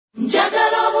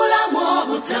Njagala obulamu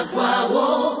obutagwawo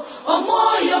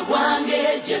omwoyo gwange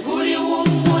gye guli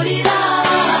wummulira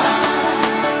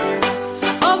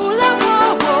obulamu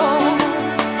obwo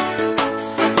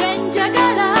bwe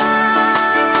njagala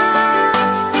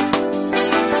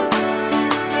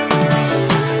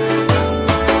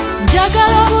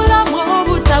njagala obulamu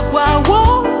obutagwawo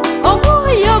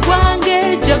omwoyo gwange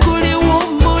gye guli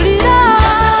wummulira.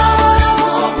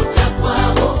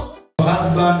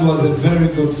 Husband was a very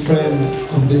good friend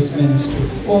of this ministry.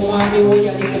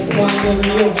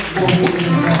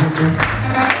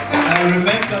 I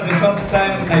remember the first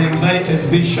time I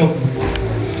invited Bishop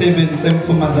Stephen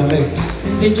Senfuma the late.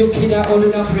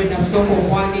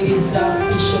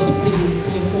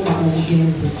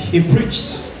 He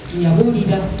preached.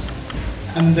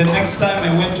 And the next time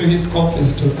I went to his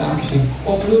office to thank him.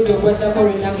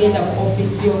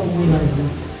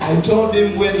 I told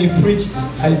him when he preached,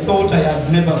 I thought I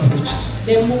had never preached.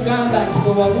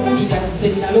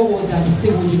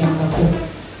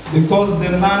 Because the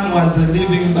man was a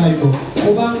living Bible.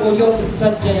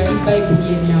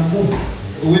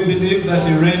 We believe that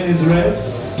he ran his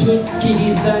race.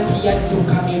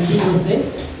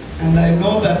 And I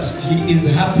know that he is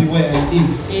happy where he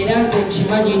is.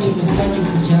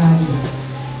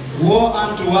 Woe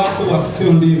unto us who are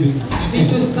still living.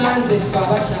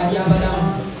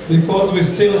 Because we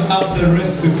still have the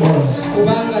rest before us.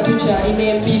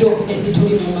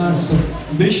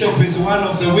 Bishop is one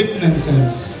of the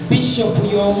witnesses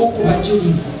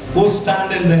who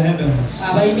stand in the heavens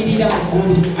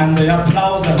and they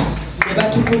applaud us.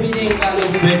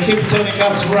 They keep telling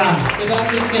us run.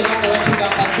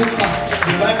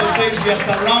 The Bible says we are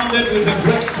surrounded with a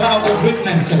great cloud of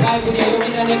witnesses.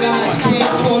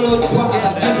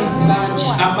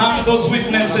 Among those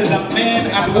witnesses are men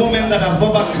and women that have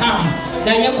overcome.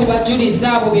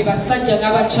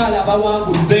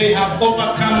 They have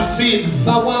overcome sin.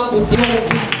 And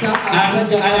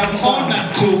I am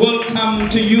honored to welcome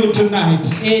to you tonight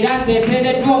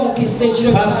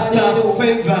Pastor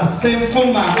Favor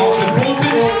Senfuma of the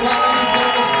pulpit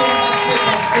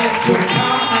to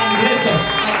come and bless us.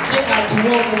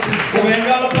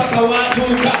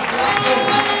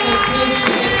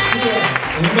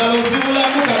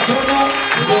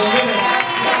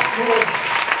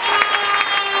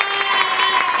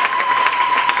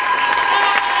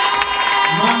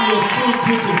 Mom, you're still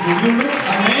beautiful. You look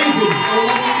amazing.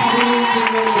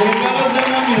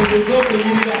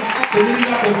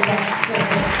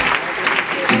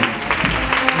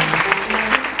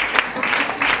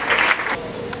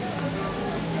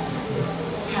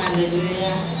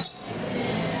 Hallelujah.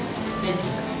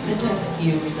 Let us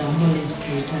give the Holy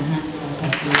Spirit a hand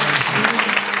clap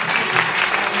to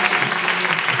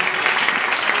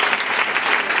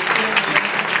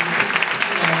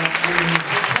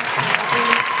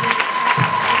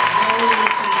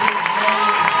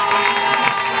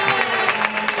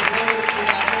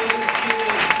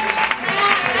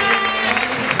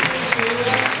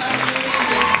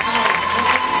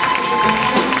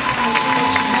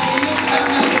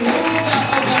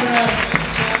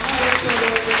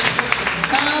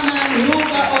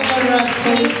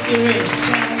Holy Spirit,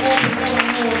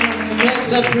 get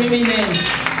the preeminence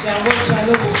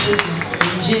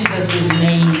in Jesus'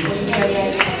 name.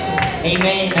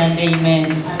 Amen and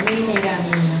amen.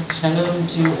 Shalom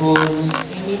to all.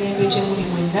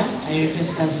 I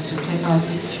request us to take our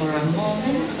seats for a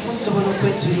moment.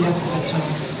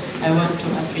 I want to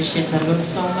appreciate the Lord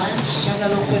so much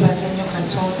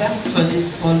for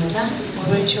this altar,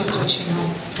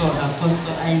 for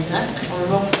Apostle Isaac,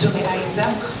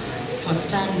 for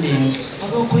standing.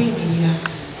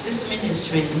 This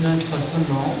ministry is not for so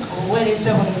long. At least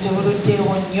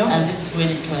when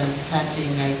it was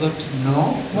starting, I got to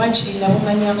know.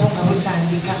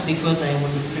 Because I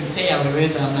would prepare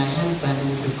wherever my husband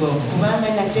would go.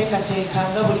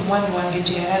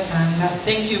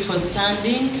 Thank you for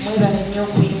standing.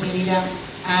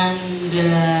 And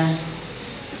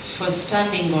for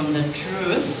standing on the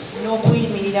truth,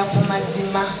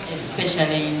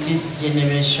 especially in this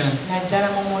generation. There's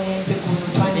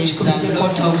a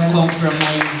lot of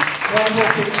compromise.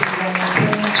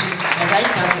 But I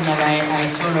personally, I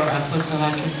follow Apostle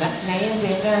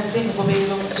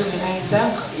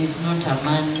Isaac. He's not a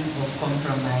man of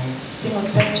compromise.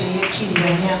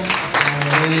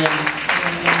 Hallelujah.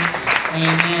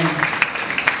 Amen.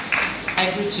 I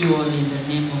greet you all in the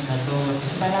name of the Lord.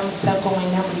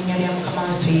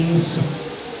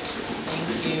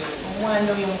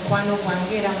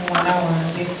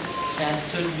 Thank you. She has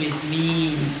stood with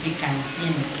me in thick and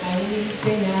thin.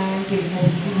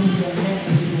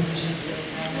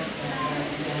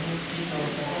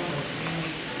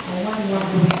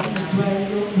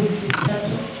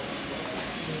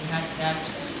 had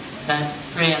that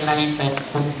prayer line that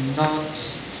could not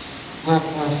go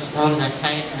off all the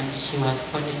time, and she was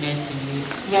coordinating it.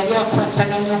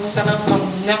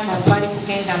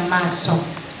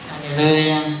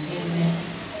 Hallelujah. Amen.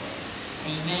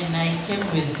 Amen. I came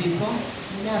with people.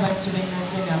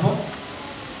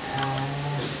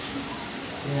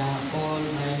 They are all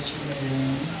my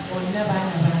children.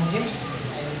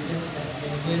 I request that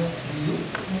they wave to you.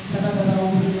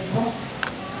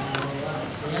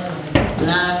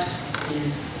 Black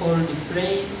is called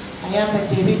praise.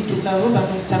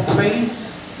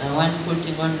 The one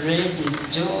putting on red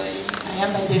is joy.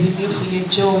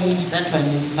 That one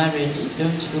is married.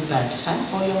 Don't look at her.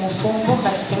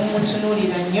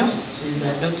 She's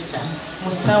a doctor.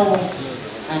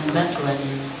 And that one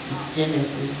is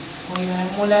Genesis.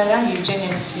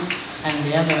 And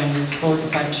the other one is called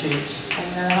Patrick.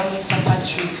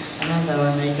 Another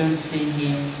one, I don't see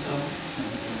him, so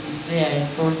it's there.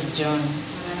 It's called John.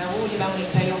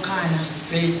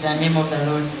 Praise the name of the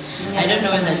Lord. I don't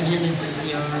know whether Genesis,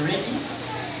 you're ready.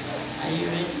 Are you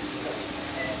ready?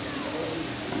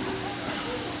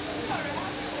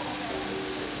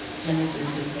 Genesis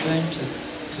is going to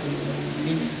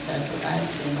minister to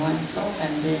us in one song,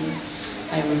 and then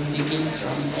I will begin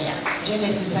from there.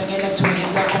 Genesis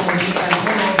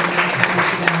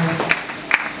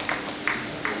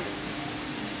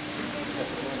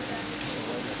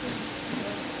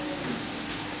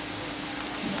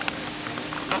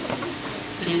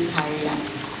Please hurry up.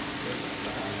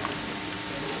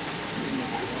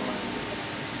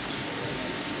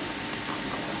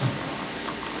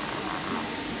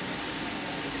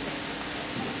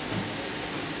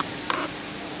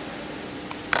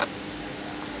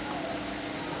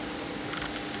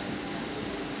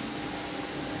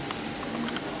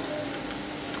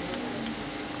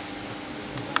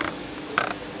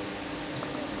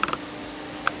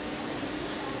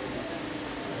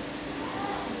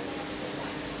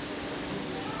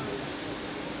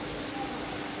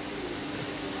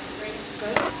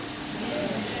 good. My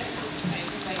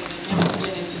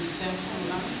name is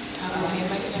Senfuma.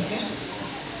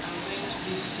 I'm going to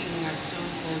be singing a song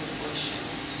called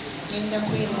Oceans.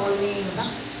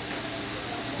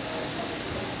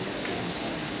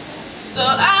 So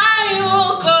I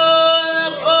will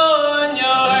call upon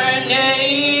your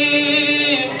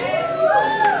name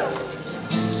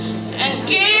and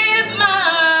keep my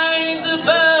eyes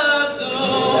above the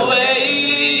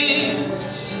waves.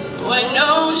 When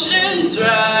oceans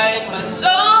rise, my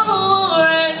soul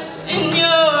rests in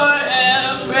your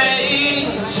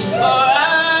embrace. For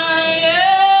I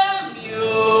am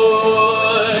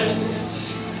yours,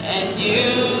 and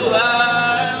you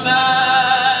are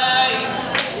mine.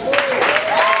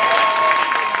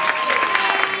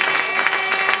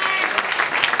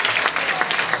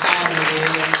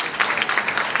 Hallelujah.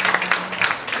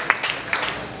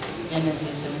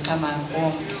 Genesis, come and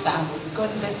home, Sam. God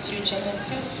bless you,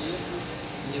 Genesis.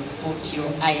 You put your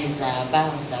eyes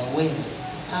above the waves.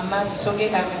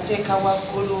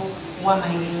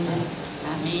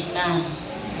 Amina.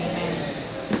 Amen.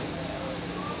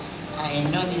 I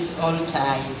know this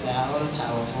altar is an altar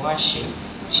of worship,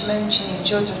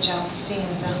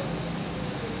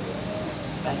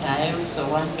 but I also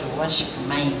want to worship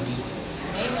minding.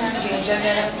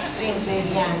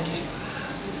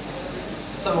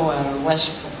 So I'll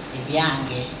worship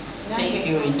Ibyange. Thank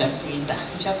you, interpreter.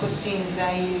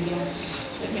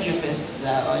 Let me request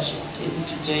the worship team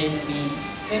to join me.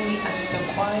 Let me ask the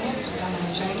choir to come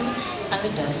and join. And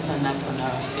let us stand up on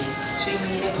our feet.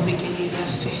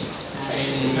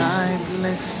 Hallelujah. I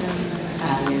bless him.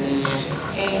 Hallelujah.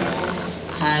 Amen.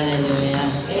 Hallelujah.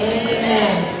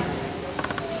 Amen.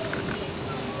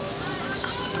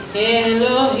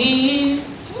 Elohim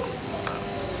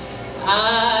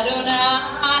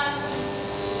Adonai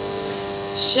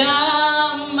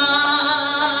Shama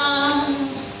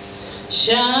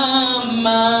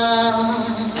Shama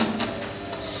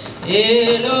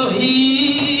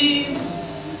Elohim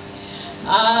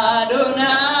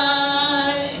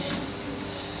Adonai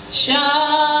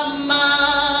Shama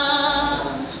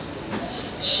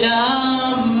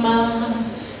Shama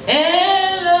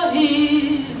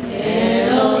Elohim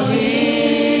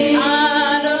Elohim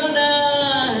Adonai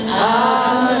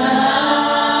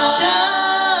Adonai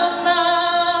Shama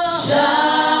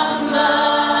Shama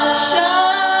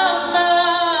Shama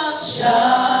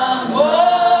Shama Oh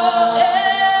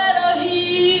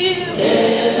Elohim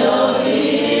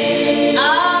Elohim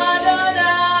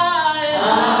Adonai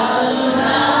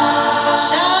Adonai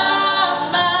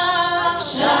Shama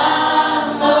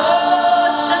Shama Oh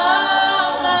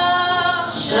Shama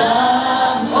Shama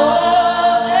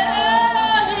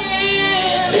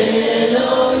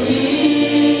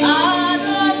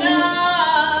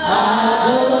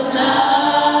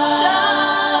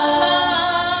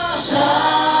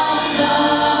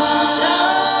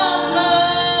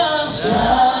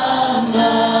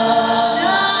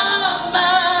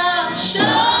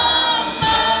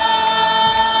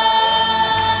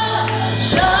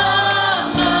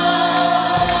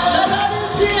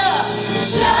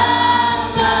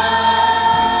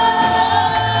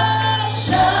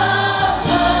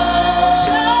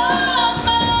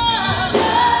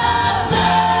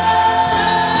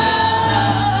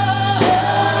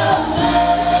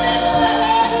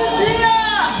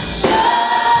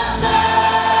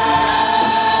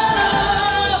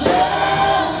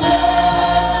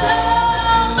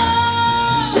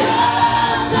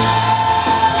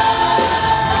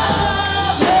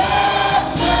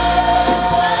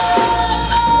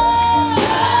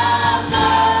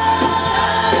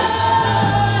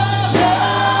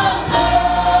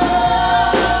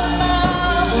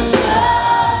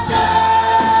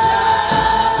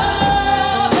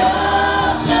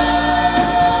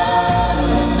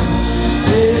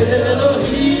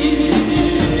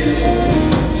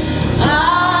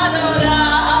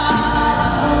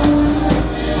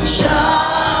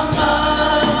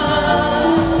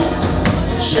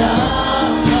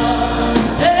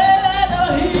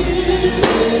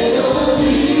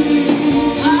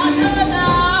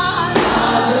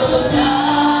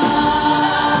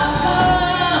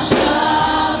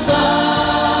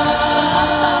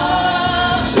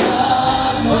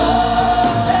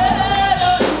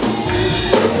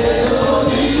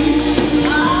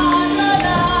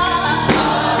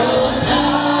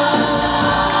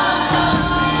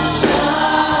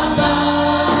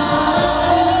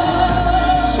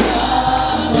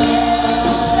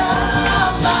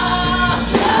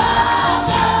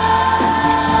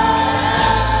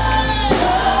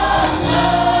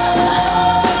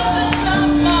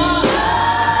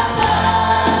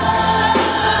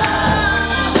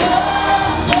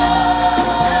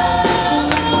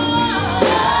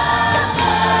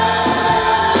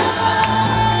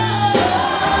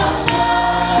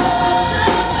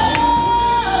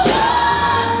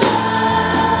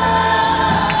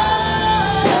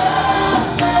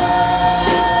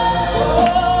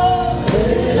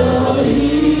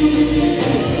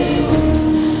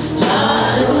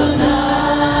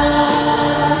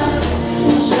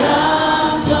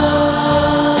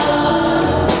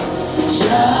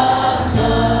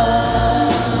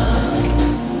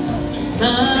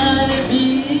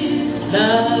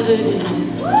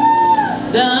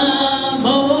the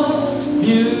most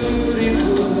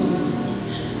beautiful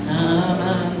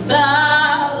among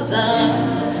thousands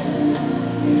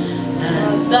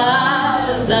and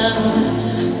thousands,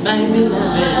 my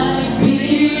beloved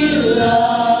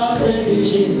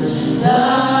Jesus, the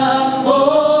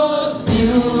most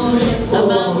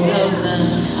beautiful among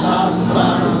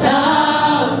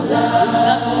thousands, the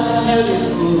most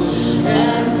beautiful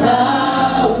and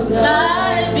thousands,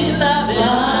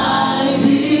 my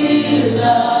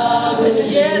beloved,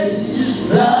 yes,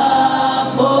 the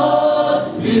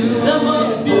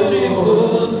most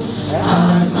beautiful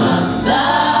among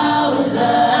thousands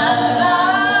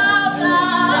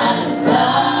and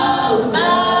thousands,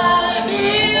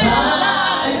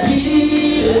 my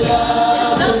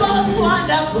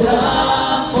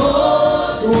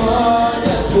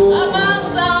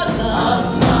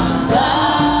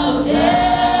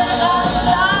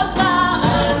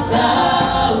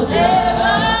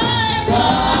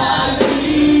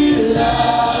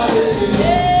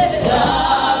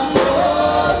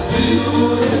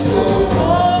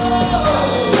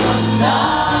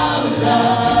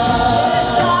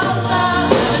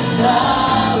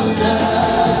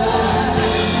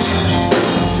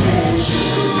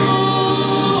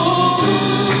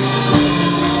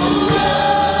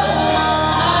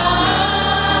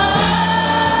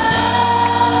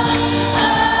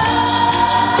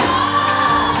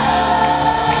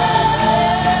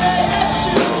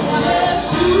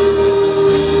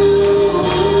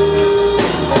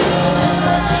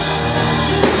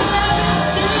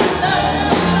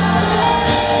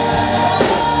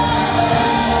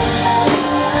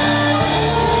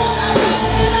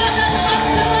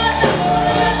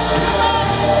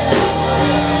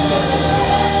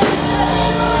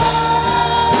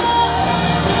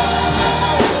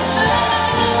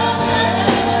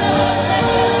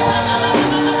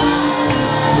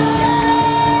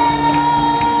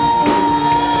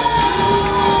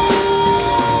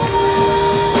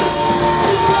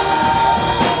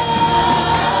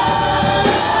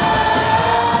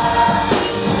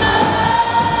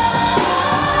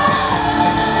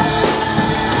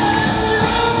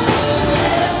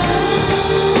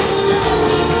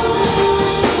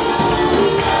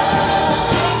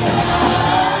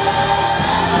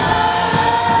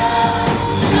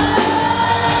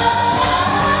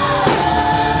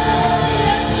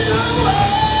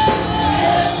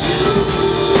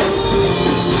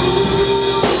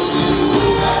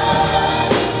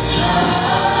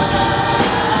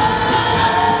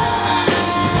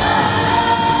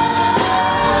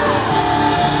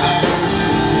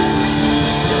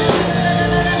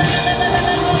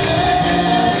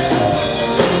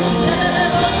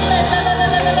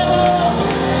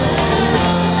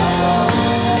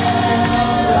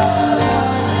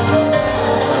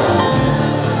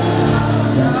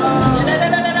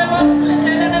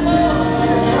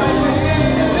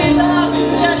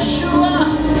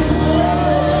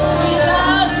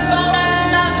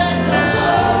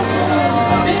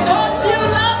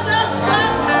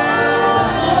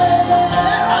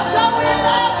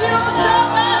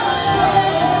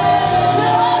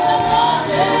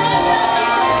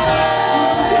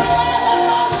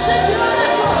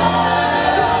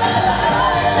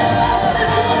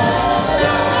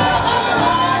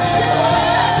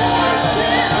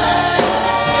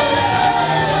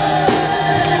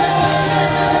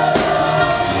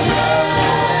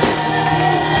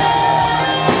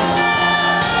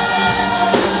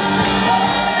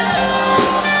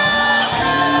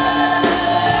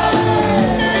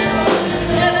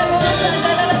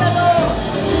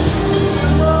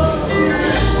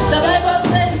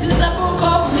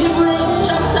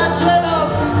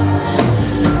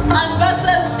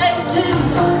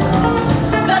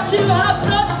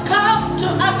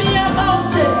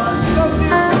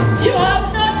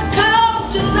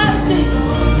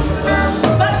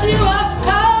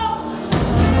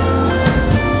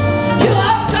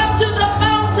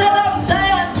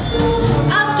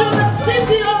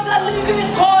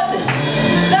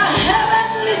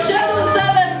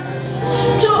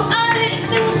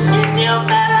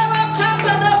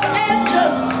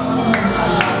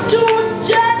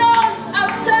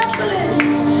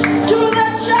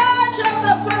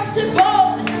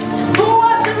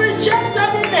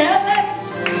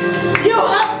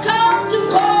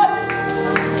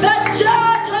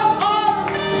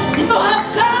have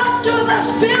come to the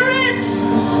spirit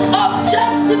of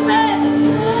just men,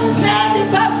 made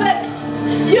perfect.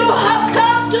 You have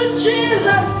come to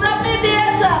Jesus, the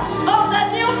mediator of the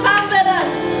new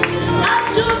covenant, and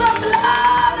to the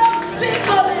blood of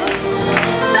sprinkling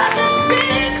that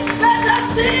speaks better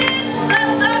things than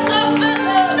that of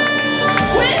Abel.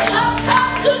 We have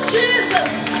come to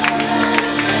Jesus.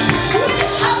 We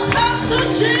have come to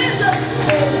Jesus.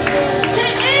 He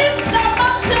is the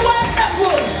most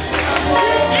wonderful.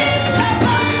 He is the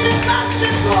most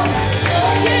merciful.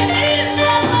 He is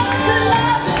the most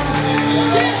loving.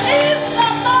 He is the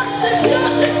most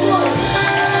beautiful.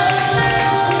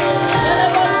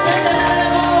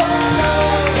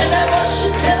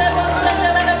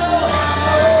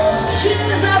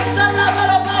 Jesus, the lover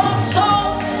of our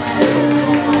souls.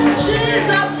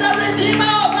 Jesus, the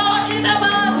redeemer of our inner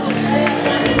man.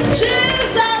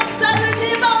 Jesus, the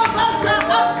redeemer of us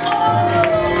all.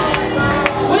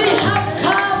 We have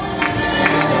come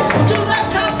to the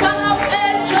company of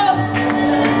angels.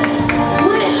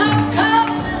 We have come.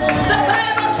 The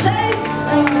Bible says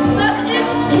that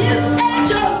his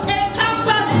angels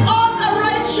encompass all the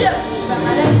righteous.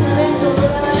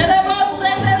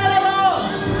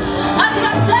 At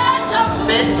the tent of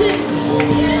meeting,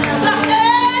 the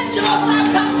angels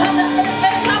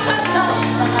encompass us.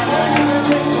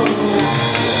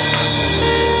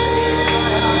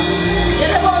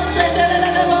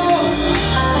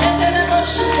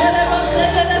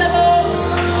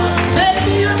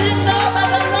 Maybe you didn't know, but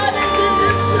the Lord is in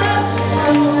this place.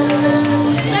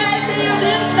 Maybe you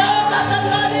didn't know, but the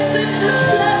Lord is in this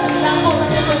place.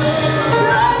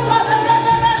 Pray for the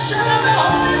revelation of the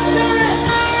Holy Spirit.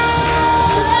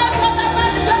 Pray for the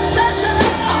manifestation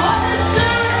of the Holy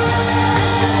Spirit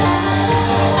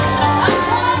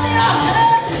upon your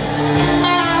head.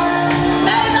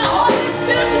 May the Holy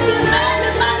Spirit be made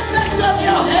manifest on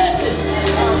your head.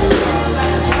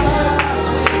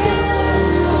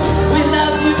 We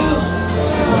love you.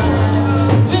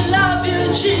 We love you,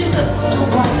 Jesus.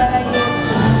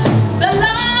 The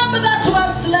Lamb that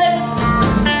was slain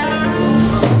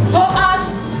for us.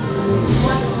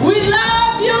 We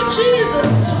love you, Jesus.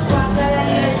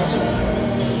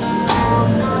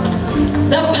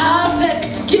 The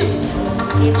perfect gift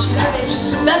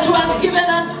that was given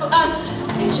unto us.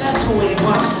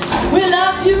 We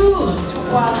love you.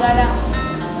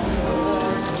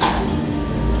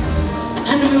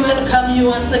 And we welcome you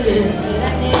once again.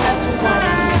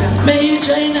 May you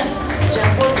join us.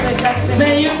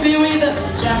 May you be with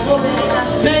us.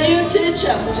 May you teach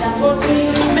us.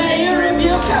 May you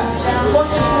rebuke us.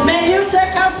 May you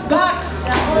take us back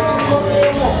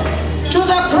to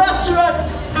the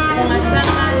crossroads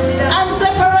and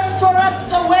separate for us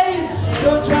the ways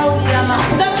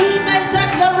that we may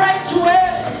take the right way.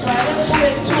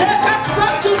 Take us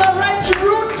back to the right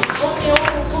route.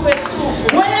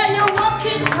 Where you're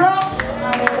walking from,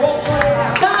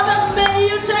 Father, may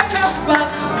you take us back.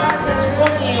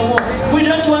 We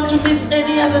don't want to miss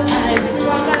any other time.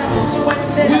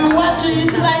 We want to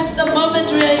utilize the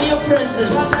moment we are in your presence.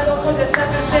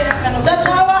 That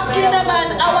our inner man,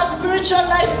 our spiritual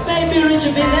life may be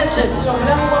rejuvenated.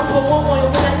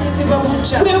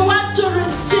 We want to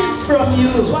receive from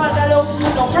you, from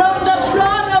the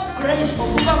throne of grace.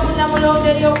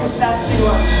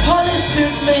 Holy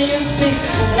Spirit, may you speak.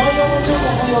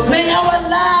 May our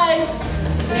lives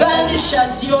vanish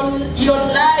as your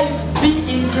life be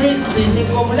increasing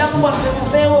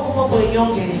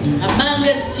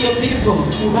amongst your people.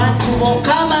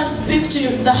 Come and speak to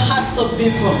the hearts of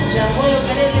people.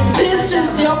 This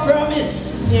is your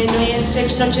promise,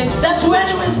 that when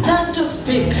we stand to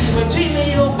speak,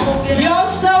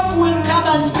 yourself will come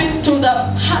and speak to the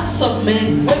hearts of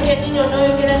men.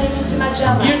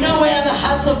 You know where the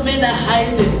hearts of men are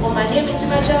hiding.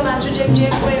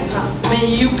 May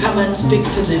you come and speak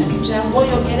to them.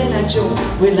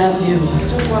 We love you.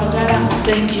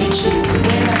 Thank you, Jesus.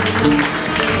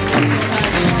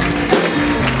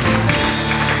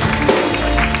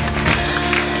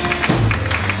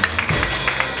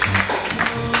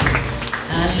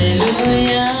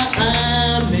 Hallelujah,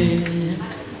 amen.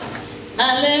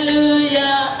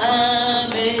 Hallelujah,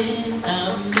 amen,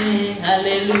 amen.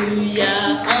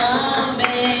 Hallelujah,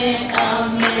 amen,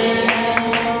 amen.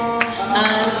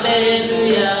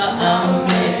 Hallelujah,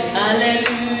 amen.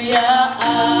 Hallelujah,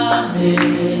 amen.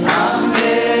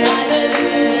 Amen.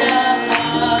 Hallelujah,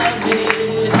 amen.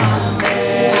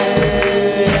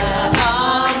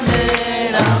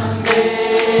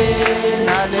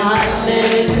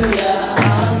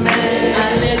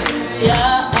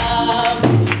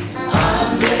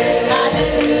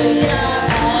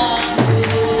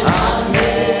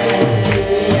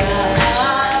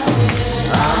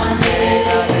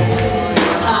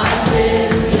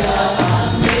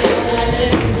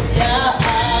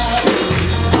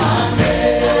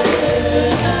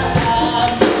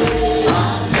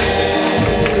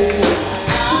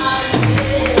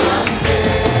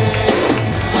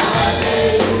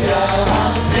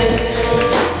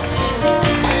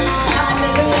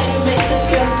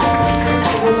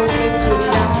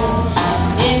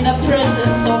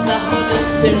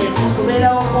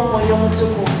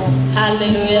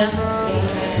 Hallelujah.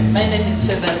 Amen. My name is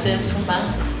Senfuma.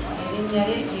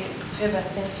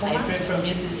 Senfuma. I pray from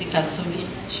UCC Kasubi.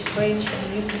 She prays from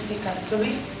UCC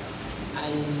Kasubi.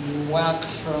 I work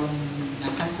from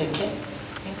Nakaseke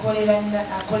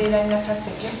Akolera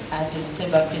Nakaseke at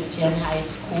Steva Christian High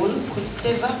School.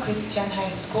 Steva Christian High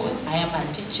School. I am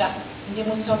a teacher. Ndi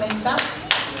musomesa.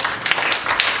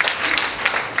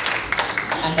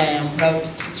 And I am proud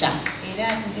teacher.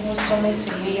 Era ndi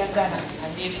musomesa yeyagala.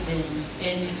 And if there is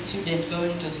any student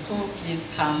going to school, please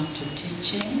come to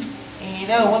teaching.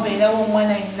 Era wabeerawo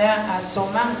omwana yenna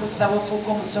asoma nkusaba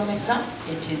ofuuka omusomesa.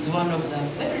 It is one of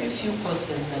the very few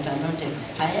courses that are not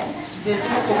expired. Ze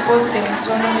zimu ku koose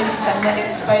entono ezitalina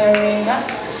expiringa.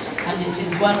 And it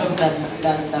is one of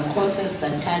the courses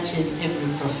that touches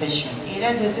every profession.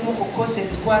 Era ze zimu ku koose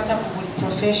ezikwata ku buli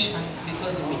profession.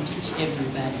 Because we teach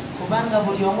everybody. Kubanga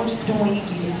buli omu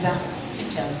tumuyigiriza.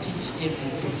 Teachers teach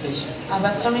every profession.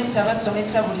 Abasomesa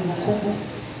basomesa buli bukugu.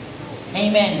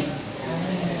 Amen.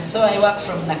 Amen. So I work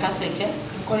from Nakaseke.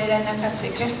 Nkolera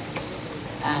Nakaseke.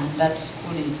 And that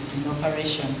school is in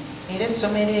operation. Era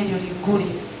essomero eryo liggule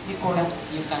likola.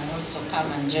 You can also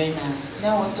come and join us.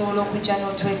 Naawe osobola okujja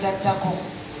n'otwegattako.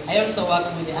 I also work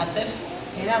with the ASEF.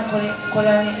 Era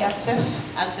nkola ne ASEF.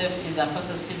 ASEF is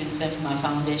Apostle Stephen Senfuma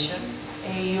Foundation.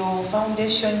 Eyo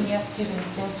foundation ya Stephen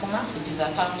Senfuma. It is a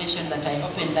foundation that I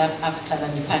opened up after the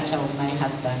departure of my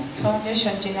husband.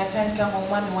 Foundation gye natandika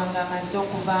ng'omwami wange amaze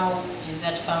okuvaawo. In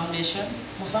that foundation,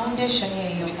 mu foundation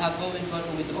eyo we are going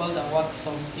on with all the works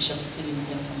of Bishop Stephen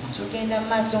Senfuma. Tugenda mu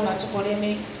maaso nga tukola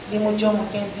emirimu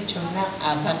gy'omugenzi gyonna.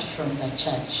 Apart from the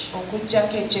church.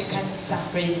 Okuggyako eky'ekkanisa.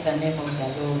 Praise the name of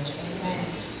the Lord. Amen.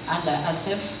 Under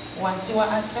ASEF, wansi wa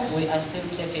ASEF, we are still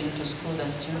taking to school the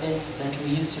students that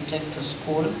we used to take to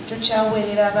school.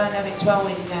 Tukyaweerera abaana be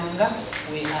twaweereranga.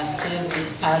 We are still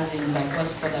dispersing the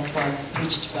gospel that was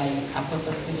preached by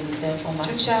Apostle Stephen Senfuma.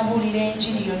 Tukyabuulira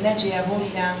enjiri yonna gye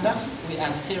yabuuliranga. We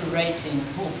are still writing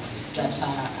books that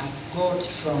are got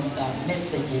from the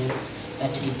messages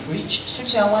that he preached.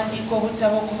 Tukyawandiika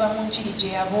obutabo okuva mu njiri gye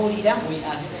yabuulira. We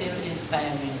are still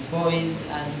inspiring boys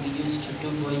as we used to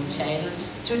do boy child.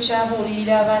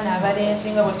 Tukyabuulirira abaana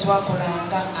abalenzi nga bwe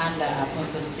twakolanga. Under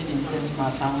Apostle Stephen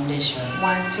Senfuma Foundation.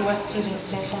 Wansi wa Stephen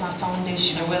Senfuma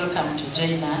Foundation. You're welcome to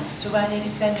join us.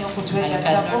 Tubaaniriza nnyo I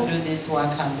okutwegattako. cannot do this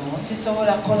work alone.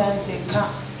 Sisobola kukola nzekka.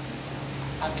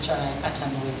 Actually, I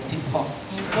partner with people.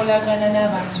 Nkolagana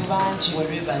n'abantu bangi.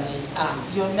 Wherever they are.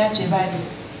 Yonna gye bali.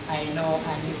 I know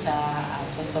Anita,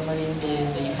 Apostle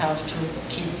Mulinde, they have 2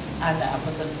 kids under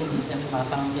Apostle Stephen Senfuma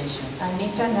Foundation.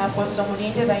 Anita na Apostle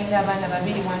Mulinde balina abaana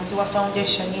babiri wansi wa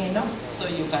foundation eno. So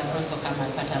you can also come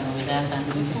and partner with us and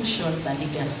we push on the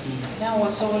legacy. Naawe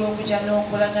osobola okujja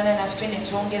n'okolagana naffe ne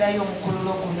twongerayo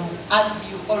omukululo guno. As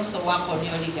you also work on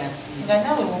your legacy. Nga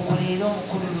naawe wokoleera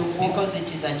omukululo gwo. Because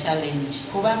it is a challenge.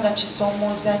 Kubanga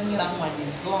kisoomooza nnyo. Someone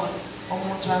is gone.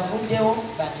 Omuntu avuddewo.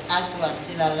 But as we are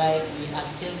still alive, we are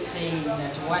still saying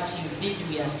that what you did,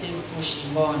 we are still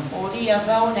pushing on. Oli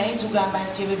yavaawo naye tugamba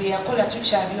nti ebyo bye yakola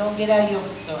tukyabyongerayo.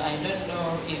 So I don't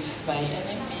know if by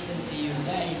any means you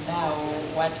die now,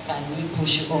 what can we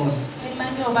push on?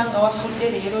 Simanyi oba nga wafudde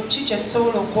leero ki kye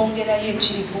tusobola okwongerayo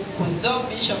ekiri ku ggwe. Though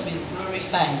Bishop is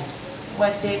glorified,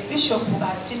 wadde Bishop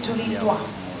asituliddwa.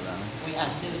 we are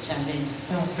still challenged.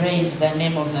 No. Praise the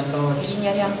name of the Lord.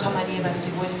 Erinnya lya Mukama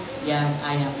lyebazibwe. Yeah,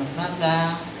 I am a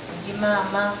mother. Ndi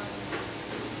maama.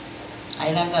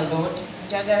 I love the Lord.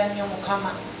 Njagala nnyo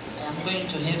Mukama. I am going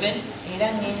to heaven.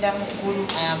 Era ngenda mu ggulu.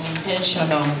 I am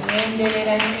intentional.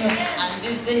 Ngenderera nnyo. And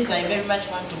these days I very much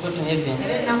want to go to heaven.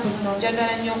 Era ennaku zino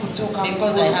njagala nnyo okutuuka mu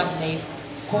because I ggulu. have neighbors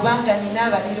Kubanga nina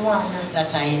abalirwana.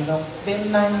 that I know.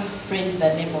 Bemmanyi. Praise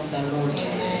the name of the Lord.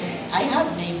 Amen. I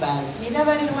have neighbors. Nina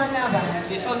balirwana abalala.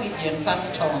 Before Gideon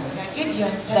passed on, Nga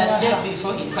Gideon that day tannafa.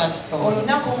 before he passed on,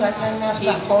 Olunaku nga he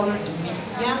tannafa. called me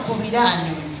Yankubira.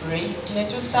 and we prayed Ne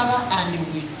tusaba.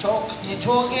 and we talked Ne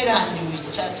twogera. and we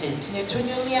chatted. Ne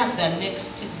tunyumya. The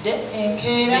next day,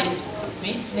 Enkeera. they told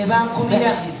me Ne bankubira.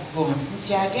 that he's gone.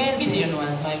 Nti agenze. Gideon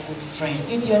was my good friend.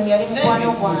 Gideon yali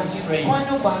mukwano gwange. friend.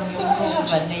 Mukwano gwange So I have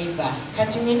omulungi. a neighbor.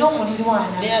 Kati nina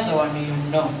omulirwana. They are the one you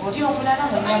know. Oli omulala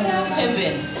So I mwenna love mumanyi.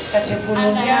 heaven. Kati eggulu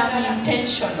And I lyagala. am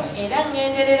intentional Era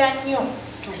ngenderera nnyo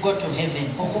to go to heaven.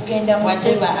 okugenda mu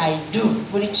Whatever ggulu. I do,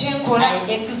 Buli kyenkola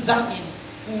I examine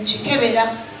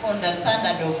nkikebera on the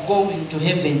standard of going to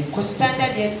heaven. ku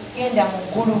standard egenda mu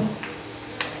ggulu.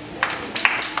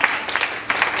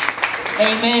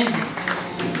 Amen.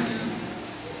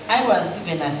 I was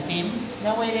given a theme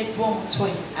Naweereddwa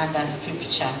omutwe and a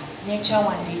scripture.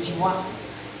 n'ekyawandiikibwa.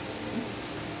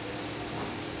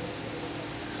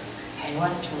 I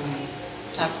want to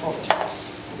tackle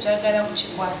it. njagala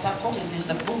kukikwatako. It is in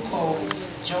the book of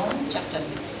John chapter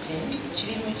 16.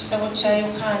 Kiri mu kitabo kya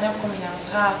Yokaana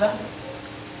 16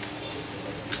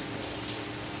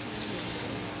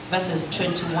 verses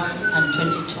 21 and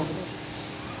 22.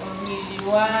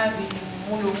 onyiririrwa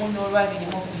 21 n'olwa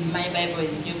 22. My Bible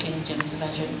is New King James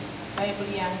Version.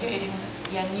 Bayibuli yange eri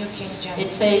ya New King James.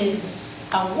 It says,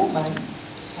 a woman,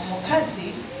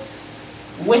 omukazi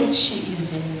when she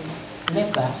is in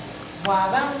labor,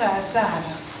 bw'aba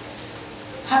ng'azaala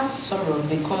has sorrow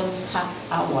because her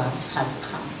hour has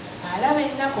come. alaba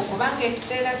ennaku kubanga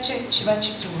ekiseera kye kiba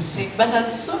kituuse. But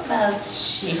as soon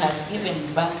as she has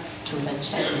given birth to the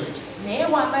child, naye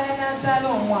bw'amala n'azaala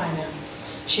omwana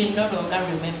she no longer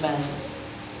remembers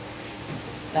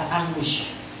the anguish.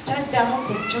 taddamu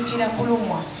kujjukira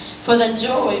kulumwa. For the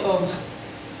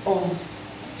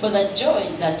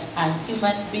joy that a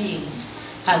human being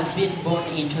has been born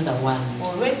into the world.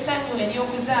 olw'essanyu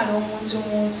ery'okuzaala omuntu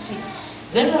mu nsi.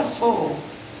 Therefore,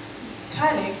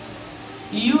 kale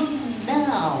you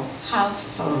now have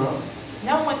sorrow,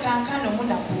 nammwe kankano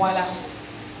munakuwala,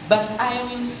 but I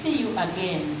will see you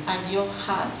again, and your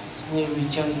hearts will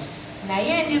rejoice,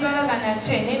 naye ndibalaba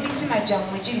nate n'emitima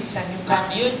gyammwe girisanyuka.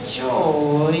 and your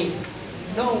joy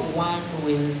no one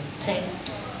will take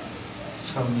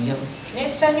from you.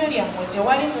 n'essanyu lyammwe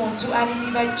tewali muntu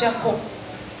aliribajjako.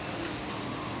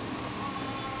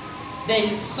 There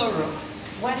is sorrow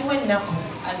waliwo ennaku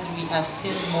as we are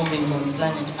still moving on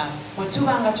planet Earth, bwe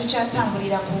tuba nga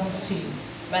tukyatambulira ku nsi,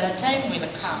 but a time will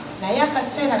come naye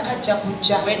akaseera kajja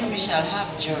kujja when we shall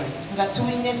have joy, nga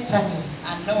tulina essanyu,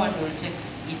 and no one will take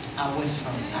it away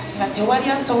from nga us. tewali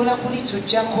asobola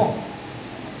kulituggyako.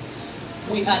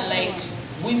 We are like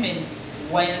women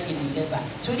while in labor,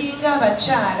 tulinga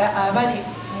abakyala abali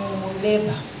mu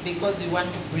leba, because we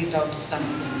want to bring out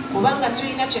something. kubanga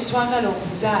tulina kye twagala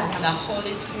okuzaala. The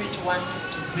Holy Spirit wants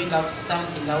to bring out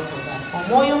something out of us.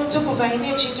 omwoyo omutukuvu alina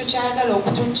ekintu kyayagala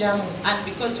okutugyamu. And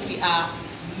because we are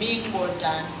mingled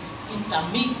and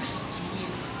intermixed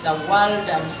with the world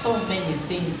and so many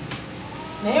things,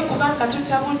 naye kubanga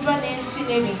tutabuddwa n'ensi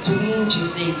n'ebintu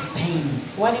bingi, there is pain.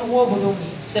 waliwo obulumi.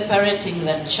 Separating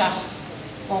the chaff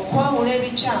okwawula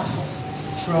ebikyafu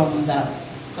from the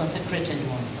consecrated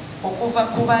ones. okuva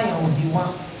ku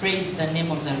baayawulibwa. Praise the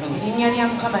name of the Lord. erinnya lya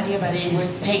Mukama There lyebazibwe. is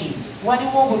pain.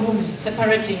 waliwo obulumi.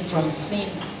 Separating from sin.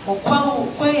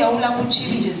 okweyawula ku It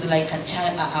kibi. is like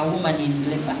a woman in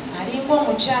labor. alinga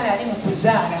omukyala ali mu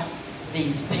kuzaala. There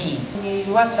is pain.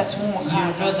 Nnyiririrwa 3 mu You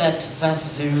know 6. that verse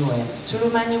very well,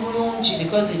 tulumanyi bulungi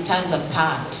because it has a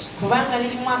part kubanga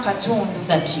lirimu akatundu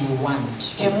that you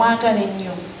want. ke mwagala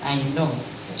ennyo. I know.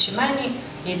 nkimanyi.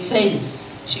 It says,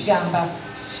 kigamba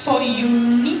for you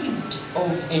need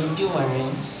of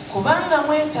endurance, kubanga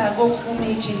mwetaaga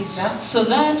okugumiikiriza so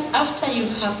that after you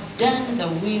have done the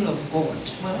will of God,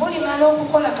 mwe mulimala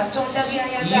okukola Katonda you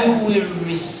by'ayagala will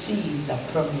receive the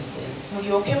promises.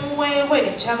 mulyoke muweebwe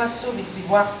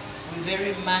ekyabasuubizibwa. We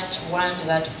very much want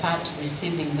that part,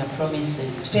 receiving the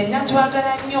promises. ffenna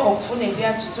twagala nnyo okufuna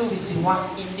ebyatusuubizibwa.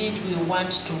 Indeed, we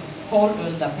want to hold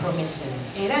on the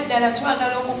promises. era ddala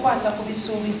twagala okukwata ku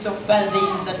bisuubizo. But there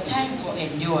is a time for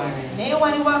endurance naye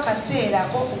waliwo akaseera when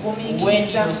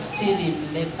ak'okugumiikiriza you're still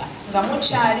in labor. nga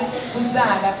mukyali mu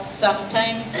kuzaala.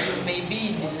 Sometimes you may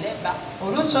be in labor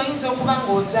oluusi oyinza okuba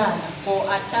ng'ozaala for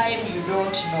a time you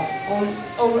don't know.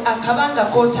 akabanga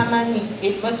k'otamanyi.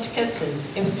 In most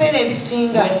cases, ebiseera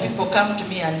ebisinga when people come to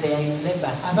me and they are in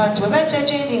labor abantu bwe bajja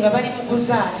gye ndi nga bali mu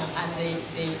kuzaala and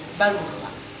they baluma,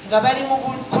 nga bali mu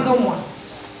kulumwa.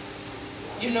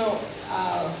 you know,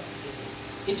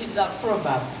 it is a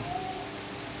proverb.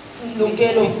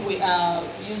 lugero We are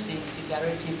using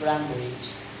figurative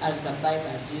language as the Bible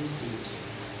has used it.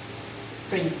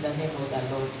 Praise the name of the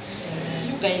Lord.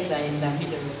 You guys are in the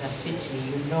middle of the city,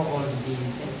 you know all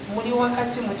these. muli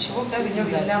wakati mu kibuga bino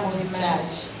byonna mu bimanyi.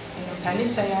 Church. eno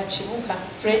kanisa ya kibuga.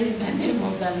 Praise the name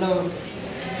of the Lord.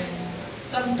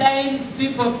 Sometimes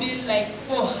people feel like,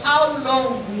 for how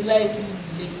long will I be in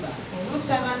labor?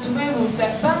 oluusi abantu beebuuza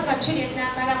bbanga kiri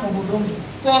enaamala mu bulumi.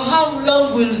 For how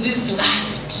long will this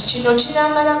last? kino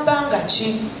kinaamala bbanga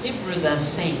ki? Hebrews has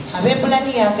said,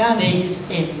 Abeebulani there yagambye is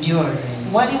endurance.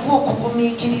 waliwo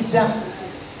okugumiikiriza.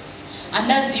 And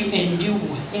as you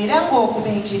endure, era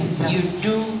ng'ogumiikiriza you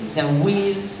do the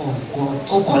will of God.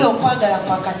 okola okwagala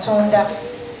kwa Katonda.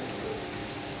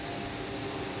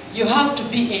 You have to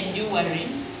be enduring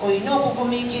olina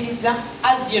okugumiikiriza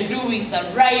as you're doing the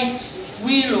right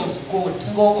will of God.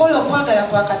 ng'okola okwagala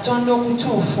kwa Katonda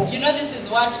okutuufu. You know, this is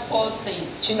what Paul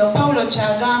says. Kino Pawulo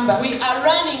kyagamba. We are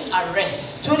running a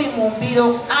race, tuli mu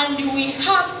mbiro and we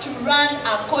have to run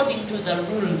according to the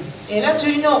rules. era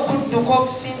tulina okudduka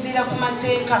okusinziira ku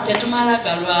mateeka. Tetumala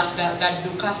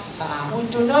gadduka fa. We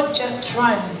do not just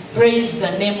run. Praise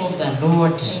the name of the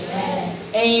Lord. Amen.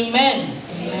 Amen.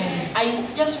 Amen. I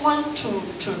just want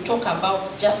to talk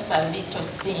about just a little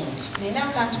thing. Nina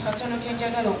akantu katono ke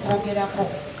njagala okwogerako.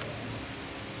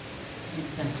 Is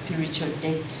the spiritual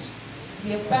debt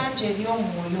Ly'ebbanja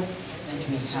ery'omwoyo that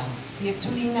we have lye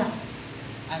tulina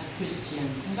as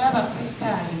Christians,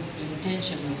 ng'Abakristaayo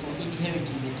intentional for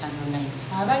inheriting eternal life.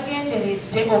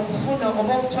 abagenderedde okufuna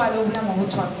oba okutwala obulamu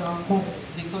obutwagwangu.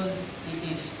 Because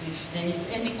if there is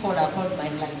any call upon my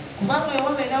life, Kubanga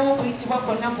wabeerawo okuyitibwa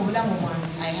kwonna ku bulamu bwange,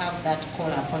 I have that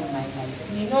call upon my life.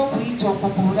 nina okuyita okwo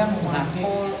ku bulamu The bwange,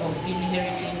 call of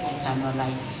inheriting eternal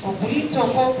life. okuyita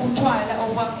okw'okutwala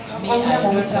Me, I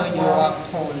obulamu don't know your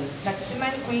obutagwawo. call, Kati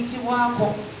simanyi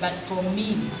kuyitibwako, but for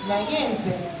me, naye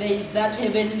nze there is that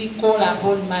heavenly call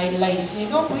upon my life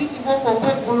nina okuyitibwa okwo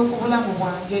okw'eggulu ku bulamu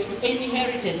bwange, to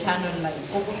inherit eternal life.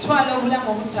 okutwala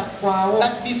obulamu obutaggwaawo.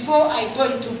 But before I go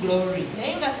into glory,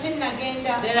 Naye nga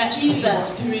sinnagenda there is a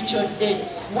spiritual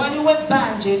debt waliwo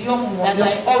ebbanja that ery'omwoyo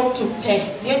I ought to pay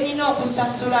lye nnina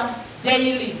okusasula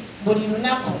daily. buli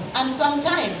lunaku, And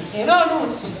sometimes era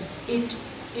oluusi it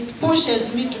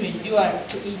pushes me to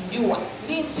endure.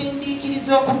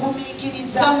 linsindiikiriza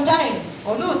okugumiikiriza. Sometimes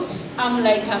Oluusi I'm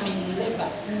like I'm in labor.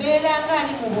 mbeera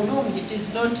ng'ali mu bulumi, It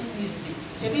is not easy.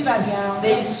 tebiba byangu.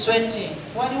 There is sweating.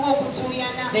 Waliwo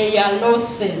okutuuyana, There are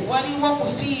losses. waliwo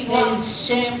okufiirwa, There is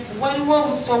shame. waliwo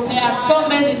obusobozi, There are so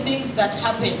many things that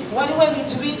happen. waliwo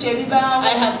ebintu bingi ebibaawo.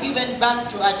 I have given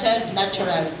birth to a child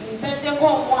naturally. Nzaddeko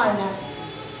omwana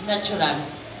Naturally.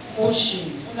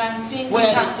 Pushing. nga Where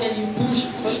nsindika. they tell you push,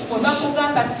 push, push.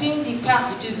 Bakugamba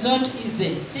sindika, It is not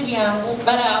easy. si byangu.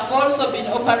 But I have also been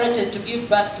operated to give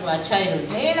birth to a child.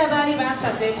 Naye era baali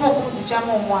bansazeeko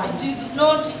okunzigyamu omwana. It is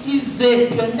not easy.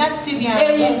 Byonna si byangu.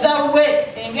 Either way,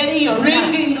 Engeri yonna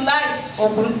bringing life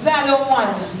okuzaala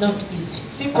omwana is not easy.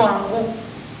 si kwangu.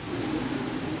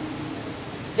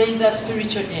 There is a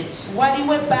spiritual debt.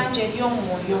 Waliwo ebbanja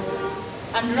ery'omwoyo.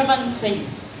 And Romans says,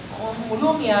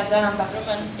 Omuluumi agamba,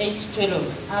 Romans 8:12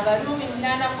 Abaluumi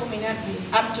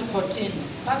 8:12 up to 14,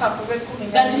 paka ku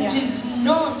that it lw'ekumi is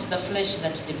not the flesh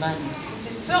that demands,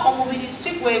 nti so omubiri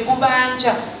si gwe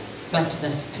gubanja, but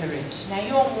the spirit.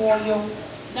 naye omwoyo.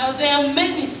 Now there are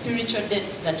many spiritual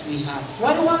debts that we have,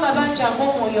 Waliwo amabanja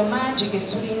ag'omwoyo mangi ge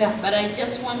tulina, but I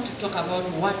just want to talk about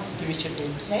one spiritual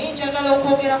debt naye njagala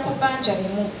okwogera ku bbanja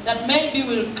limu. that maybe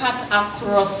will cut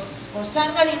across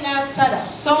Osanga linaasala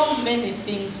so many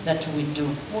things that we do.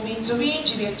 mu bintu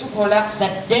bingi bye tukola.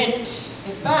 The debt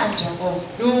Ebbanja of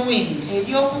doing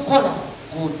ery'okukola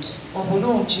good.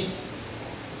 obulungi.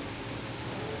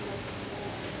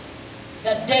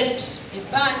 The debt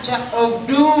Ebbanja of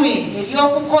doing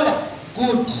ery'okukola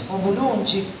good.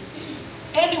 obulungi.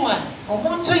 Anyone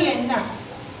Omuntu yenna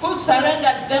who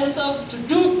surrenders themselves to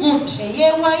do good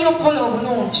eyeewaayo okukola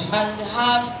obulungi must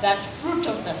have that fruit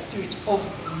of the spirit of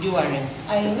endurance.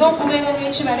 alina okubeera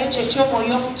n'ekibala ekyo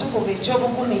eky'omwoyo omutukuvu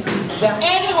eky'obugumiikiriza.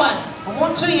 Anyone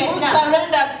Omuntu who yenna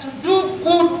surrenders to do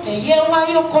good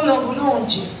eyeewaayo okukola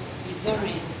obulungi is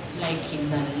always like in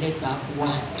the labor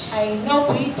ward. alina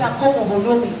okuyitako mu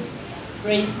bulumi.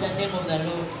 Praise the name of the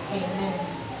Lord. Amen.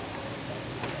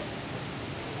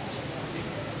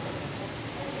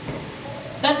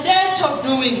 The debt of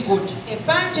doing good.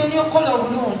 Ebbanja ery'okukola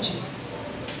obulungi,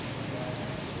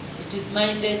 It is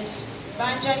my debt,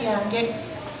 bbanja lyange,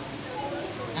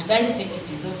 and I think it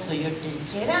is also your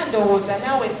debt. era ndowooza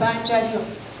naawe ebbanja lyo.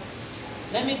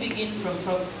 Let me begin from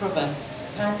Proverbs.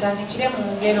 Kantandikire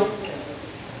mu ngero,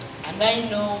 And I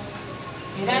know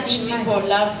era many nkimanyi people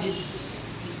love this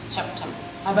chapter.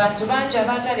 abantu bangi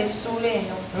abaagala essuula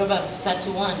eno. Proverbs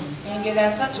 31. Engero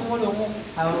 31.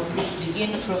 I will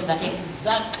begin from the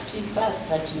exact verse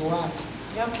that you want.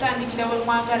 Yakutandikira bwe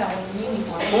mwagala wennyini.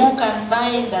 Who can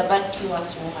find a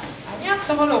virtuous woman? Ani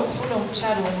asobola okufuna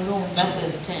omukyala omulungi?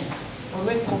 Verses 10.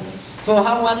 Olw'ekkumi. For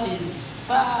her worth is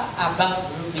far above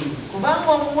rubies.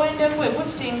 Kubanga omuwendo gwe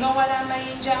gusinga wala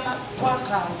amayinja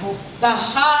amatwakaavu. The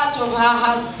heart of her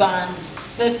husband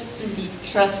safely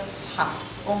trusts her,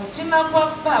 Omutima gwa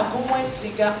bba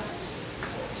gumwesiga,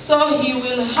 so he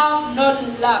will have no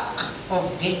lack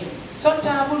of gain. so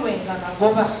taabulwenga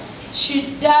magoba.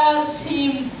 She does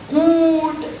him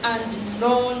good and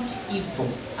not evil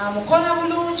Amukola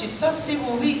bulungi so si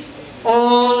bubi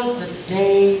all the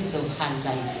days of her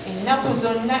life. ennaku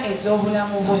zonna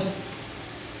ez'obulamu bwe.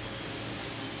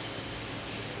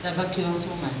 The virtuous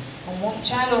woman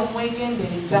Omukyala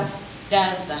omwegendereza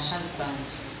does the husband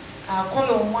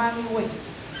akola omwami we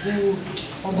good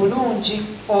obulungi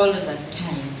all the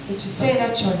time. ekiseera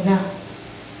kyonna.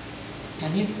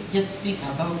 Can you just think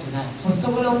about that?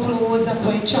 osobola okulowooza ku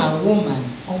ekyo A woman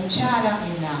omukyala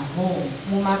in a home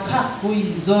mu maka who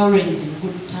is always in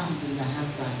good terms with her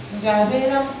husband,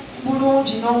 ng'abeera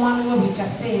bulungi n'omwami we buli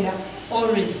kaseera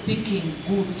always speaking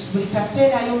good, buli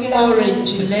kaseera ayogera always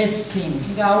bulungi blessing,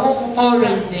 ng'awa omukisa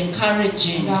always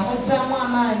encouraging. ng'amuzzaamu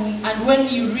amaanyi And when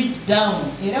you read down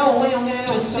era oweeyongerayo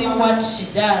to see okusoma what she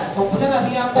does, okulaba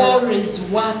byakola always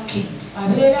working,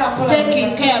 abeera akola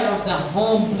taking care of the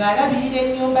home, ng'alabirira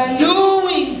ennyumba ye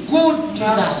doing good to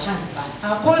the husband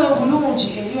akola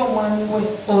obulungi eri omwami we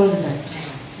all the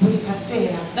time. buli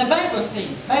kaseera The Bible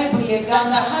says bayibuli that the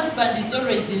egamba husband is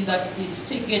always in the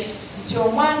tickets, nti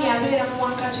omwami abeera mu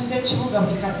wankaaki z'ekibuga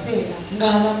buli kaseera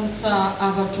ng'alamusa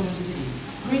abatuuze,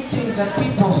 greeting the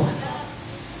people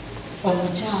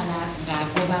omukyala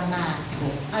ng'agoba maato,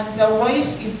 and the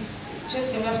wife is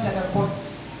chasing after the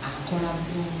boats akola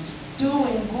bulungi.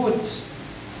 doing good.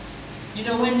 You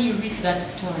know, when you read that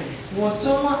story,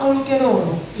 Bw'osoma olugero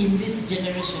olwo in this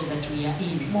generation that we are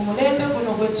in, mu mulembe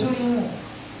guno gwe tulimu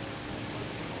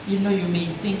you know, you may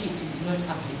think it is not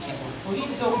applicable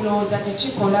oyinza okulowooza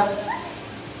tekikola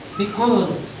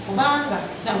because kubanga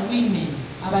the women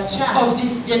abakyala of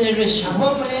this generation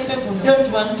ab'omulembe guno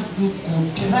don't want to do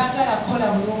good. tebaagala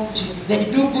kukola bulungi They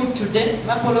do good today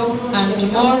bakola obulungi and leero,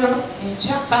 tomorrow,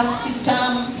 enkya first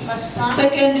term, first term,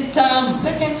 second term,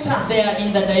 second term they are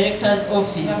in the director's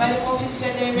office. nga bali mu office ya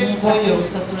Nkooye director.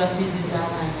 okusasula fees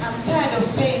z'abaana. I'm tired of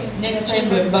paying Next the time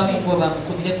bwe children's fees. bamugoba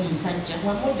mukubire ku musajja.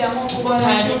 When muddamu okugola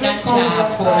Talina children call your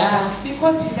kyakola. father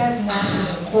because he does nothing.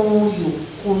 Nkooye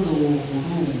okukola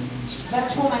obulungi.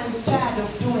 That woman is tired of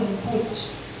doing good.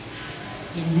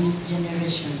 In this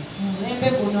generation, Mu mulembe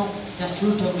guno the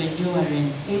fruit of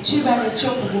endurance ekibala in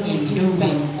ekyokugumiikiriza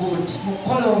doing good, mu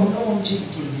kukola obulungi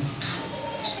it is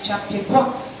scarce.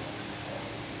 kyakkekwa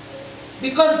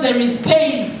Because there is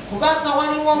pain, kubanga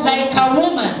waliwo like a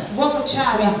woman who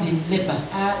ng'omukyala is in labor.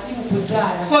 ali mu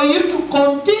kuzaala For you to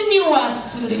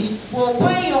continuously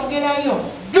bw'okweyongerayo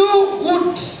do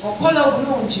good okola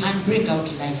obulungi and bring out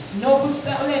life.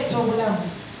 n'okuleeta obulamu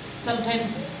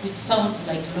Sometimes it sounds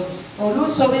like loss.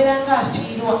 oluusi obeera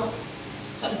ng'afiirwa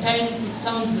Sometimes it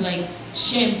sounds like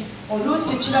shame.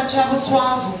 oluusi kiba kya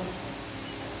buswavu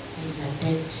There is a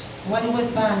debt. waliwo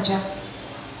ebbanja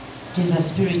It is a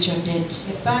spiritual debt.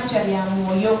 ebbanja lya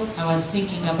mwoyo I was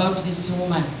thinking about this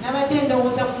woman. nabadde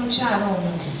ndowooza ku mukyala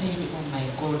ono I said, oh my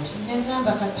God, ne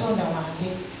ŋŋamba katonda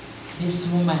wange this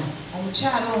woman.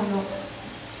 omukyala ono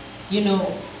You know,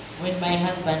 when my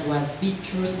husband was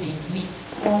betroothing me,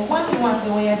 omwami wange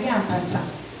we yali ampasa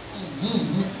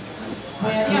we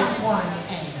yali ankwana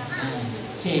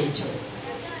kyekyo.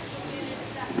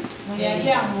 we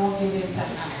yali amwogereza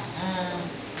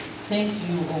Thank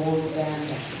you,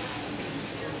 Oluganda.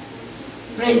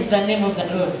 Praise the name of the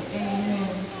Lord. Amen.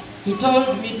 He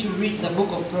told me to read the book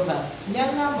of Proverbs.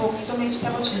 yaŋŋamba okusoma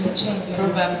ekitabo kino eky'engero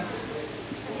Proverbs,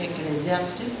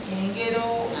 Ecclesiastes,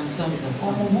 engero and Songs of Songs.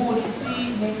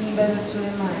 omubuulizi n'ennyimba za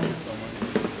sulemaani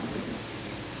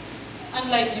And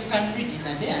like you can read in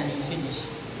a day and you finish.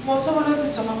 bw'osobola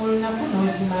ozisoma mu lunaku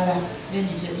n'ozimala Then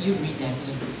you read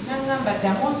again naŋŋamba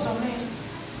ddamu osome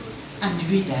and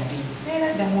read again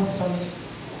neera ddamu osome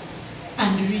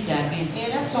and read again.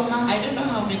 era soma I don't know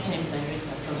how many times I read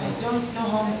the I Proverbs. don't know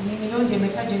how many mirundi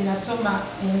emeka gye nasoma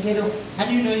engero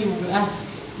And you know, you will ask,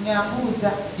 nga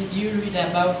mbuuza did you read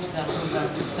about the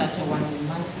Proverbs 31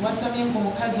 woman? wasomye ku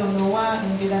mukazi ono owa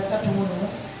engero 31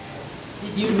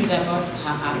 Did you read about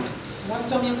her acts?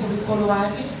 wasomye ku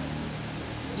bikolwa bye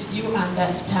Did you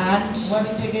understand?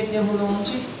 wabitegedde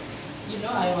bulungi You know,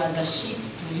 I was a sheep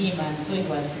to him, and so he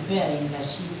was preparing the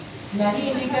sheep.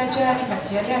 nali ndiga gyali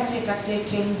kati yali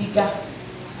ateekateeka endiga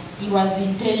He was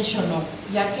intentional.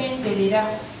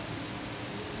 yagenderera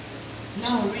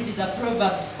Now read the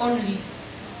Proverbs only,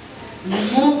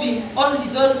 removing only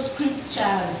those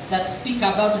scriptures that speak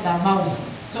about the mouth.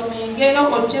 soma engero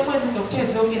oggyemu ezo zokka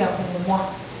ezoogera ku mumwa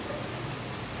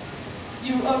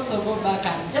You also go back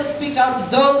and just pick out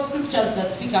those scriptures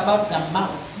that speak about the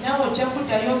mouth. naawe ojja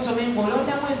kuddayo osome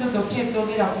ng'olondamu ezo zokka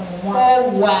ezoogera ku mumwa All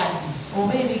words.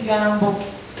 oba ebigambo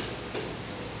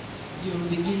You'll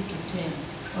begin to tell.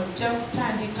 ojja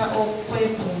kutandika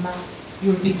okwekuuma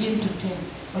You'll begin to tell.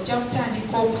 ojja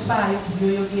kutandika okufaayo ku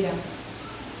byoyogera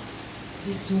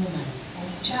This woman,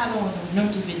 omukyalo ono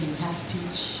not even in her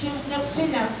speech,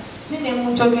 si ne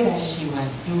mu njogera she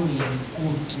was doing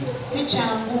good. si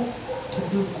kyangu To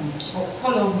do good.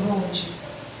 okukola obulungi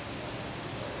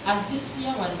As this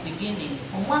year was beginning,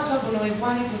 omwaka guno bwe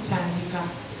gwali gutandika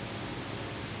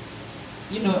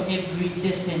you know, every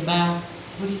December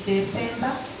buli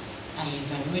desemba I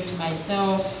evaluate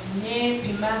myself.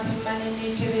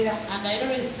 And I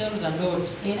always tell the Lord,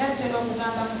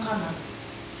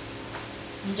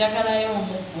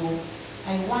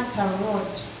 I want a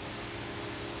rod.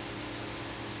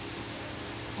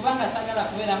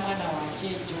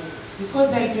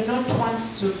 Because I do not want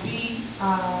to be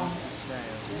a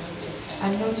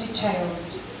naughty child.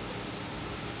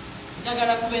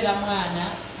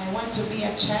 I want to be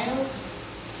a child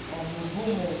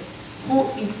who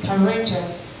is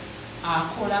courageous,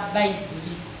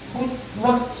 who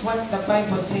works what the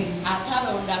Bible says,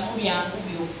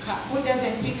 who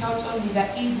doesn't pick out only the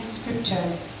easy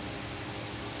scriptures.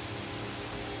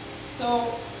 So,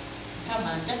 come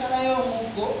on,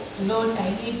 Lord, I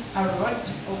need a rod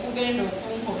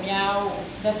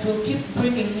that will keep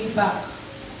bringing me back.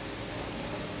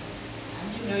 And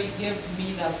you know, He gave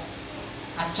me a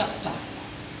chapter.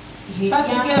 First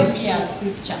He gave me a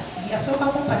scripture.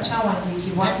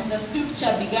 And the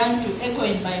scripture began to echo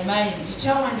in my mind.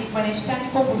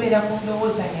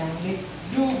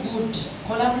 Do good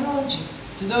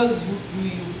to those who do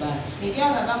you bad.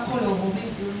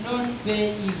 Do not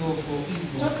pay evil for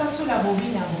evil.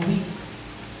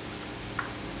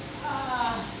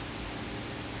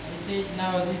 I said,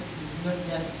 now this is not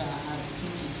just a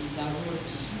stick, it is a road.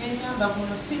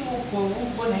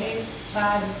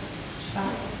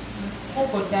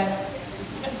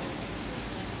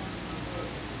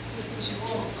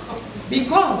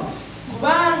 Because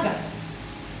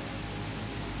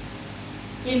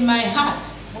in my heart,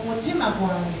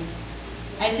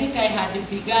 I think I had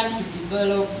begun to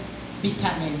develop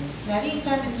bitterness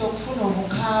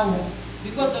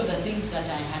because of the things that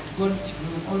I had gone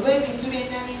through.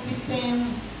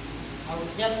 I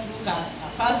would just look at a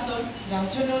person.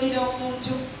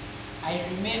 I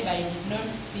remember I did not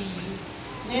see you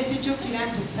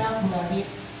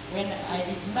when I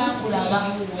did not see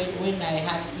you when I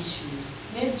had issues.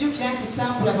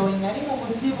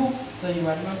 So you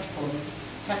are not for me.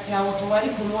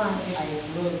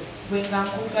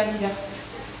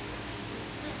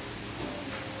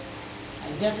 I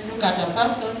just look at a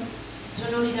person.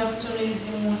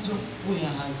 Where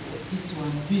has this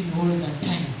one been all the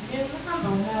time?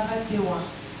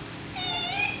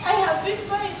 I have been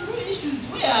going through issues.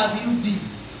 Where have you been?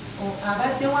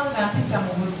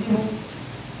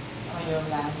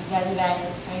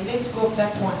 I let go of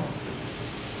that one.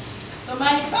 So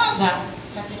my father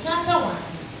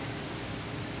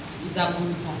is a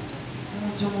good person.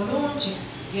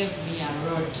 Gave me a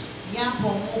rod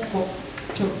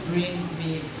to bring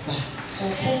me back.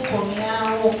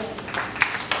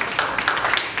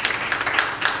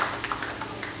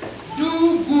 Do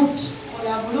good.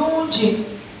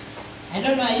 I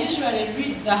don't know, I usually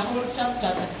read the whole chapter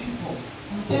to people.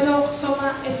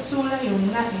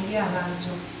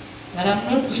 But I'm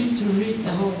not going to read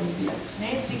the whole of it.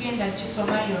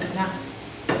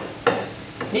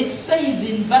 It says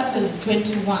in verses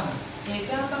 21,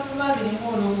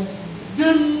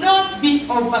 do not be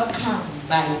overcome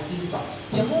by evil,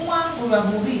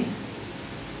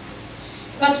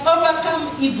 but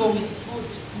overcome evil with good.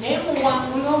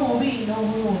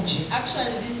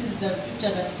 Actually, this is the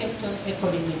scripture that kept on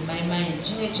echoing in my mind.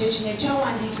 Do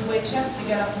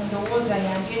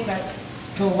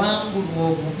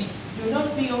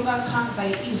not be overcome by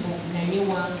evil,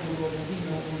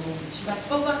 but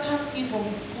overcome evil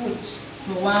with good.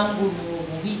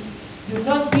 Do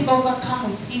not be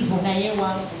overcome with evil,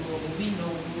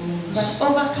 but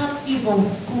overcome evil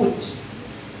with good.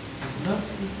 It's not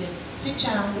easy.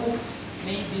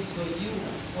 Maybe for you,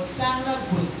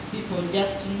 people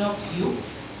just knock you.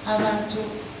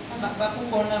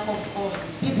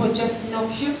 People just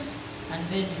knock you, and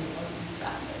then you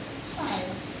it's fine.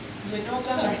 You know,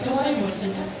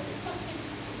 It's okay.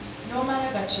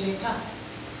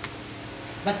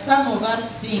 But some of us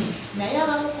think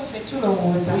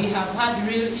we have had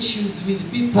real issues with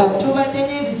people.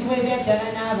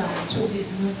 It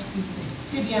is not easy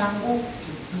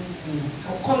to do good.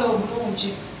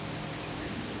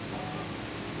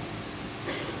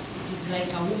 It is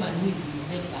like a woman who is in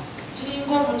labor.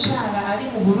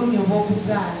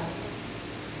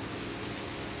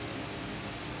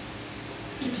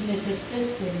 It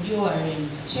necessitates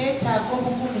endurance.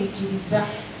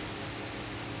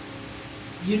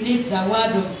 You need the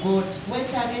word of God.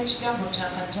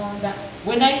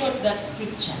 When I got that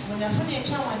scripture,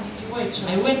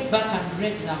 I went back and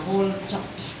read the whole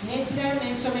chapter.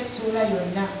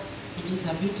 It is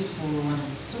a beautiful one.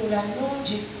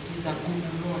 It is a good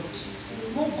road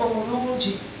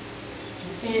to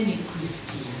any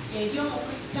Christian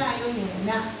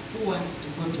who wants to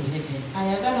go to heaven.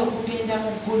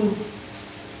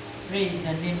 Praise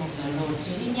the name of the Lord.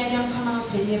 Erinnya lya Mukama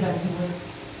waffe lyebazibwe.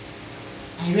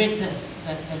 I read the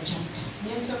chapter.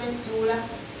 Ne nsoma essuula.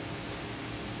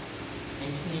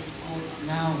 I said, God,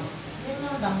 now. Ne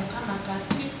ngamba Mukama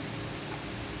kati.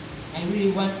 I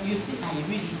really want, you see, I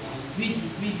really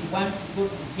want to go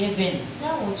to heaven.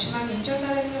 Naawe okimanyi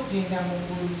njagala nnyo okugenda mu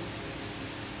ggulu.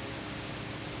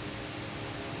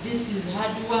 This is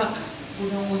hard work.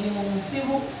 Guno mulimu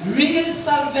muzibu. Real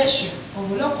salvation.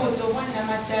 Obulokozi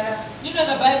obwannamaddala. You know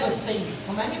the Bible says,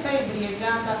 Omanyi Bayibuli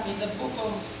egamba in the book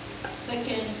of 2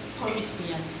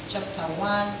 Corinthians chapter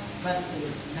 1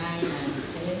 verses 9 and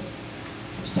 10.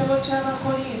 Mu kitabo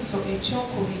ky'Abakolinso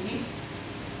ekyokubiri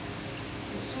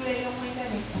essuula ey'omwenda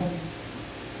n'ekkumi.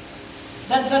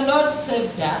 That the Lord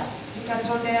saved us. Ti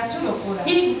Katonda yatulokola.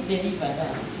 He who delivered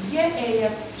us. Ye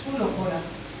eyatulokola.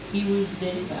 He will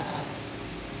deliver us.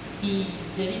 He is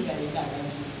delivering us.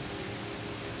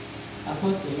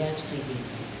 Apostle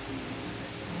yakitegeedde.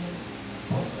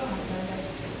 Also has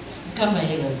understood. Mukama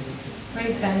yeebazibwe.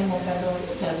 Praise the name of the Lord.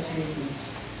 Let us read it.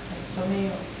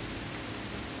 Atusomeyo.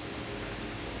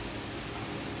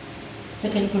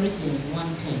 2 Corinthians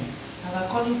 1:10.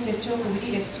 Abakolinso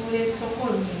ekyokubiri essuula esooka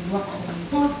olunyiriri lwa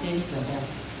 10. God delivered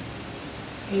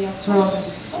us from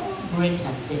so great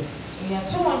a death,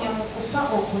 eyatuwonya mu kufa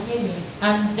okunene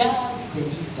and does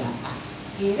deliver us,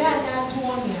 era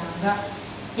n'atuwonyanga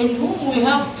in whom we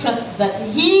have trust that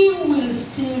He will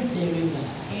still deliver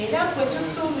us. era bwe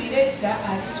tusuubira edda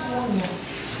alituwonya.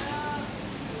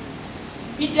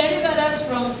 He delivered us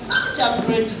from such a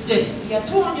great death,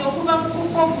 Yatuwonya okuva mu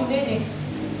kufa okunene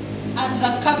and the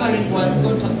covering was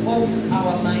got off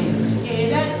our mind.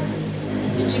 era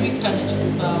Ekibikka ne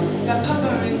kituvaawo, the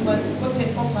covering was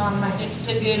gotten off our ne mind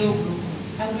tutegeera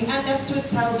obulungi, and we understood ne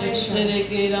salvation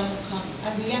tutegeera Mukama,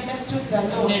 and we understood the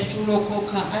Lord ne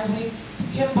tulokoka, and we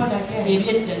became born again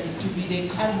ebyedda ne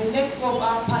tubireka and we let go of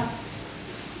our past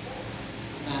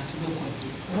ng'atulokodde.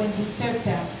 when He saved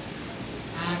us.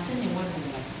 Ate ne wano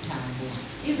nga tutambula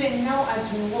Even now as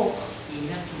we walk,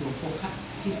 era tulokoka,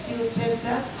 He still saves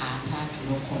us ate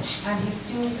atulokola. and He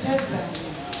still saves us.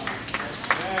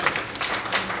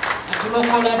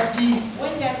 Atulokola ddi?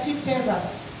 When does He save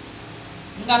us?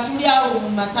 Nga tuli awo mu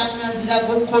masaŋŋanzira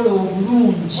g'okukola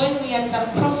obulungi, When we are at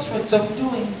the crossroads of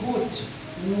doing good.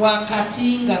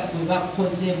 wakati nga gwe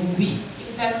bakoze bubi.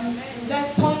 In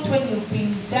that point when you've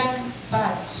been done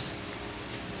bad,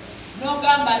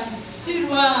 N'ogamba nti si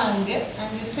lwange,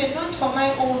 and you say, not for my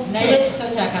own naye sake, ekisa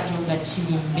kya Katonda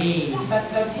kimbeere, but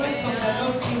the grace of the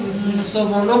Lord be with me,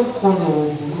 nsobole okukola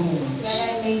obulungi. that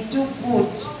I may do good.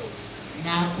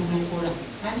 N'akulokola.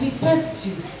 And He saves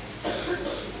you.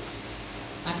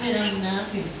 Ate era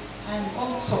nange, And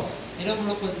also, era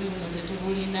obulokozi buno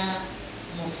tetubulina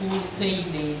mu full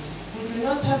payment. we do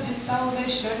not have this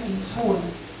salvation in full.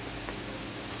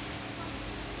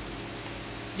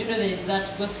 You know, there is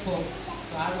that gospel.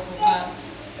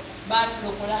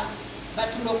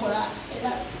 Batulokola,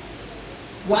 era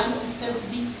once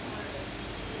saved.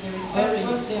 There is Very that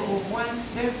gospel saved. of one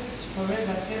saved,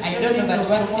 forever saved. I just don't know, as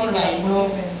but of one thing tomorrow I know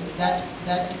forgiven.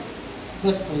 that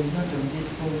gospel is not on this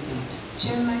pulpit.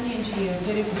 Kyemmanyi enjiri eyo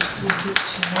teri ku kituutu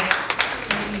kino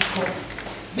teriko.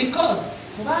 Because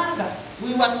Kubanga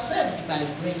we were saved by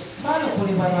grace.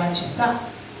 twalokolebwa lwa kisa.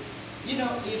 You know,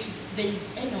 if there is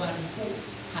anyone who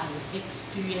has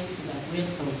experienced the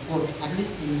grace of God, at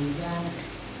least in Uganda,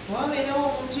 Wabeerewo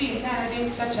omuntu yenna alabye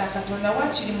ekisa kya Katonda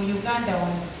wakiri mu Uganda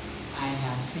wano. I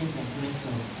have seen the grace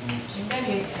of God.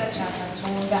 Ndabye ekisa kya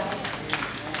Katonda.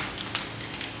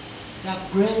 The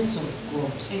grace of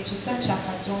God, Ekisa kya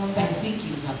Katonda I think,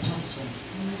 is a person.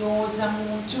 ndowooza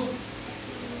muntu.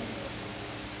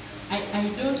 I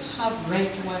don't have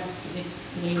right words to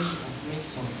explain the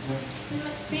grace of God.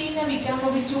 Siyina bigambo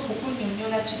bituufu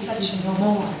kunnyonnyola kisa It is kino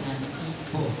more than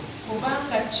equal.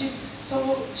 kubanga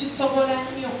kisobola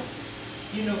nnyo.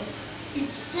 You know, it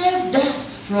saved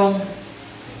us from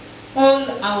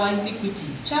all our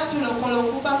iniquities. Kyatulokola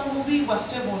okuva mu bubi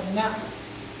bwaffe bwonna.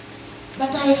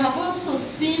 But I have also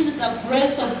seen the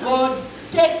grace of God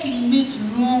taking me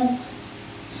through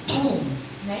storms.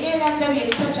 Naye era ndabye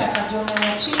ekisa kya Katonda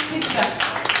nga kimpisa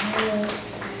mu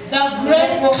The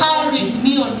grace carried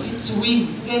me on its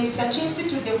wings. ng'ekisa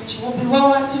kinsitudde ku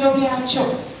biwawaatiro byakyo.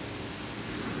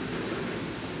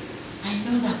 I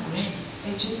know the grace.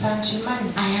 Ekisa nkimanyi.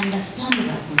 I understand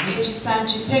the grace. Ekisa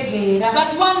nkitegeera.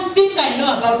 But one thing I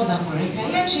know about the grace,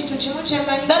 Naye ekintu kimu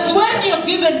kyemmanyi that when you're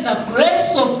given the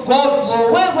grace of God,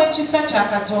 oweebwa ekisa kya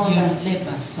Katonda you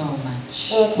labor so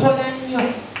much. okola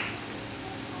nnyo.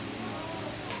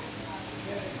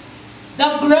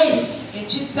 The grace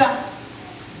Ekisa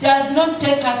does not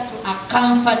take us to a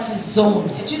comfort zone.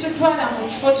 tekitutwala mu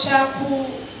kifo kya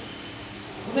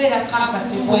kubeera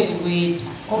comfortable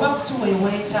oba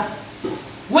kutuweeweeta.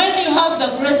 When you have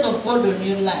the grace of God on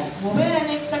your life, mubeera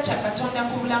n'ekisa kya Katonda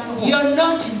ku bulamu bwo, you're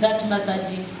not in that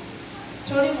massaging.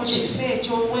 toli mu kifo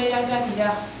ekyo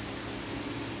obweyagalira.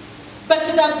 But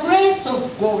the grace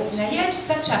of God naye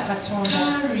ekisa kya Katonda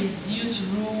carries you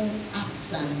through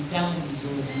ups and downs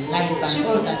of life and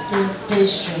all the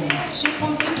temptations.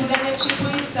 kikusitula ne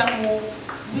kikuyisa mu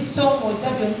bisoomooza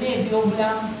byonna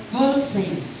eby'obulamu. Paul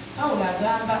says Pawulo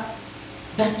agamba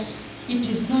that it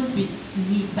is not with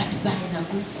me but by the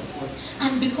grace of God.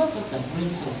 And because of the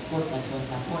grace of God that was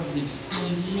upon me,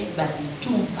 I labored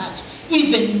too much,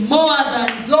 even more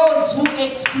than those who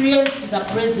experienced the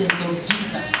presence of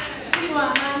Jesus. si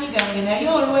lw'amaanyi gange naye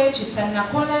olw'ekisa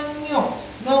nakola nnyo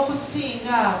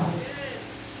n'okusinga abo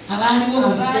Abaaliwo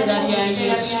mu biseera abaali mu bya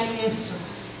biseera Yesu. bya Yesu.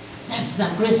 That's the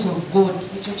grace of God.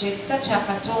 Ekyo kyekisa kya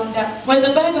Katonda. When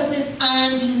the Bible says,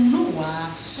 and Noah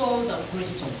saw the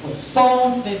grace of God,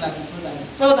 found favor before the Lord,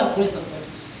 saw the grace of God,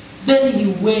 then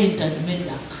he went and made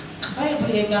the ark.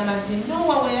 Bayibuli egamba nti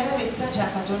Nowa bwe yalaba ekisa kya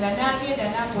Katonda n'agenda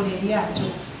n'akola eryato.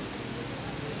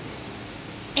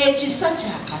 Ekisa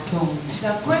kya Katonda.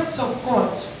 The grace of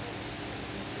God.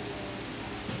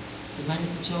 Simanyi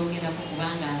kukyogerako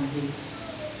kubanga nze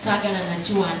saagala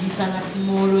nakiwandiisa na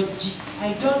simologi.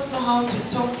 I don't know how to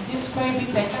describe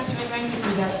it. I can't even write it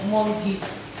with a small g.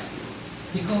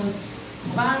 Because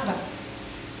Kubanga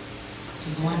it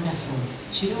is wonderful.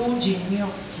 kirungi nnyo.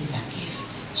 It is a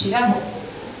gift. Kirabo.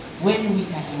 When we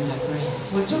are in the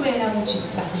grace, Bwe tubeera mu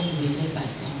kisa then we labor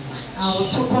so awo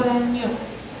much. tukola nnyo.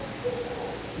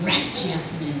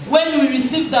 Righteousness. When we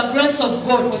receive the grace of Bwe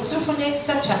God, tufuna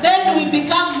ekisa kya then we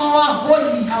become more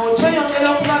holy. awo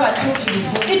tweyongera okuba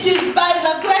abatuukirivu. It is by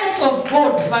the grace of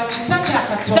God Lwa kisa kya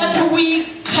Katonda that we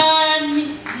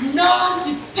can not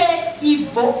pay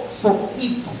evil for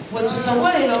evil. bwe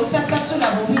tusobolera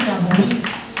obutasasula bubi na bubi.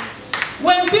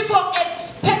 When people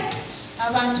expect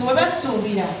Abantu bwe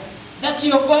basuubira that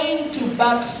you're going to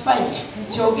backfire,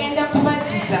 nti ogenda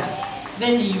kubaddiza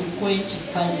then you quench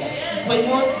fire. gwe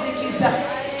n'ozikiza.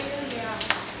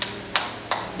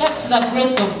 That's the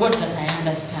grace of God that I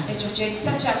understand. Ekyo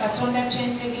kyekisa kya Katonda kye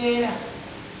ntegeera.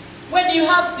 When you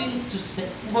have things to say,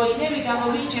 Ng'olina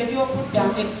ebigambo bingi to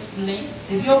eby'okuddamu explain,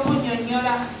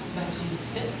 eby'okunnyonnyola but you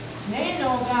say, naye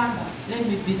n'ogamba let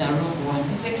me be the wrong one.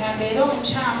 nze kambeere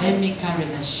omukyamu, Let me carry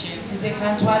the shame. nze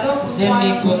kantwale Let okuswala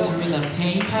me go kuno, through the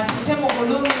pain. kantute mu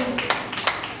bulumi.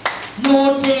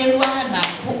 N'oteerwa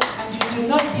nako. And you do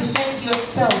not defend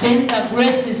yourself. Then the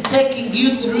grace is taking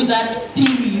you through that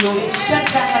period. Ekisa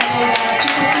kya Katonda nga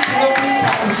kikusitula okuyita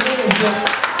mu biro ebyo.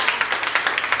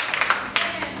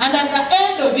 And at the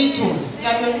end of it all,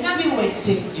 Nga byonna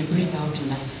biwedde you bring out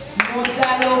life.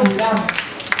 n'ozaala obulamu.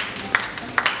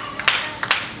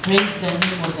 Praise the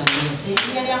name of the Lord.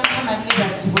 Erinnya lya Mukama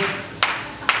lyebazibwe.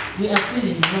 We are still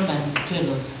in Romans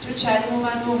 12. Tukyali mu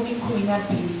Baluumi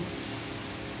 12.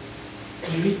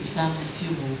 We read some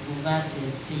few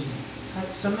verses there.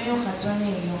 Katusomeyo katono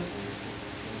eyo.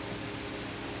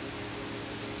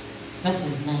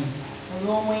 Verses 9.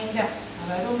 Olw'omwenda.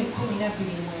 Abaluumi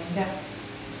 12:9.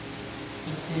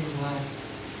 It says what?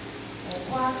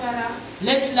 Okwagala.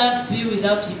 Let love be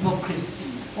without hypocrisy.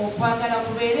 Okwagala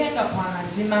kubeerenga kwa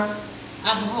mazima.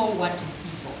 Abhor what is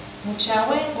evil.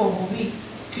 Mukyawenga obubi.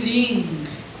 Cling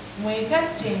to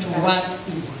Mwegattenga what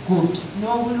is good.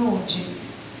 n'obulungi.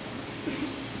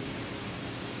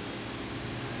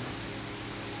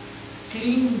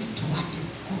 Cling to what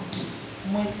is good.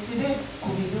 Mwesibe ku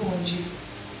birungi.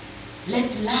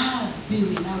 Let love be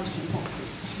without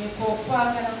hypocrisy. Leka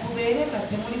okwagala kubeere nga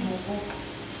temuli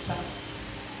bukusa.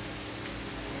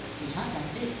 We have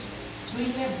a date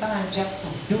Tulina ebbanja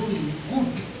of doing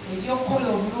good. ery'okukola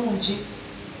obulungi.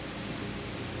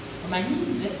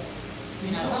 Omanyize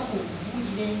nava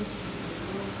kubuulira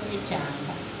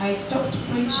ekyanga. I stopped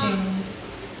preaching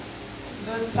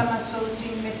those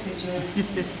somersaulting messages.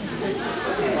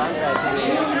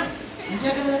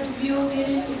 Njagala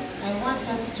tubyogere. I want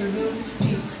us to really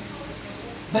speak.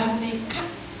 Bameka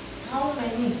How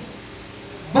many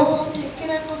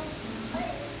bootekerako sima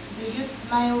do you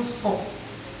smile for?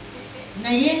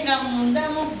 naye nga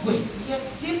mundamu gwe Yet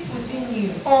deep within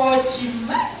you,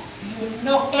 okimanyi you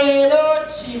know era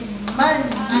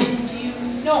okimanyi and you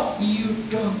know you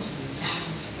don't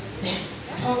love them.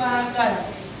 tobaagala.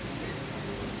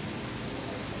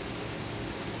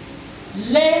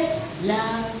 Let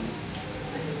love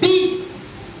be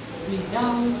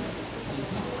without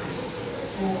hypocrisy.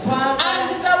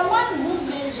 Okwagala And the one who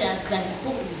measures the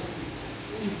hypocrisy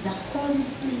is the Holy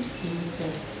Spirit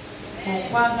Himself.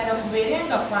 Okwagala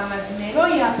kubeerenga kwa mazima era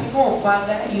oyo apima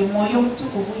okwagala ye Mwoyo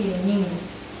Omutukuvu yennyini.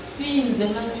 Sinze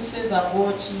manyi feva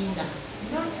bw'okiina.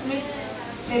 Not me,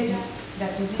 Teddy,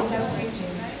 that is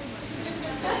interpreting.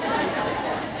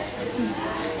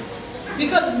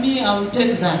 Because me, I will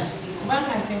take that.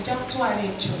 Kubanga nze nja kutwala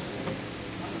ekyo.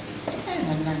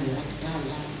 Bannange that God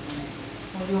loves me.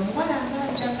 Oyo omuwala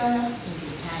ng'anjagala.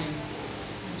 Every time.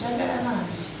 Njagala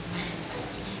bambi. She smiles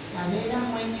at me. Abeera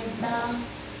mmwenyeza.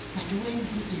 But when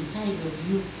deep inside of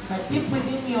you, but deep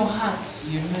within your heart,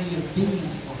 you know you're being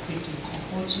hypocritical.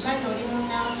 Okimanyi oli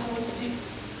munnanfuusi.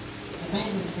 The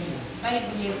Bible says,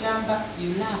 Bayibuli egamba,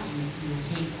 you love, you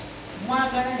hate.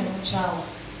 Mwagala ne mukyawa.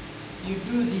 You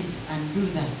do this and do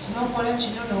that. N'okola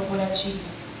kino n'okola kiri.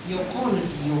 You're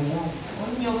cold, you're warm.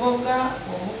 Onnyogoga,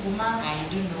 obuguma. I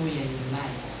don't know where you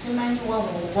lie. Simanyi wa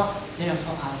woogwa.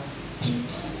 Therefore, I'll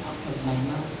spit you out of my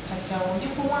mouth. Kati awo ndi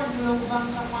kuwandula okuva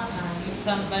mu kamwa kange.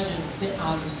 Somebody will say,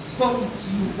 I'll vomit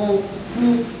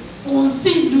you.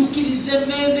 Unsinduukirize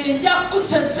mmemme nja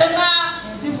kusesema.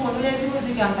 Enzivuunula ezimu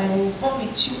zigamba I will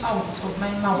vomit you out of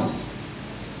my mouth.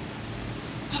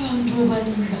 Abantu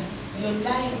obalimba. You're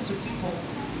lying to people.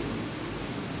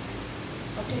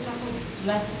 Oteekako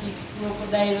plastic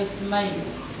crocodile smile.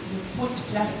 You put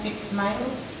plastic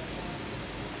smiles.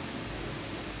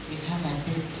 We have a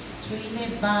debt. Tulina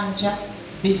ebbanja.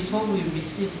 Before we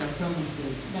receive the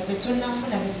promises, nga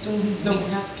tetunnafuna bisuubizo. we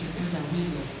have to do the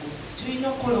will of God. Tulina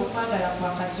okukola okwagala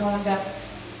kwa Katonda.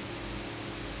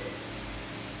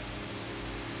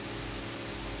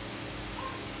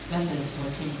 Verses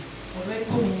 14.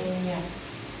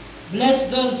 Bless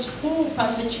those who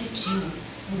persecute you.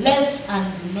 Bless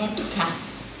and do not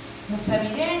curse.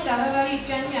 Musabirenga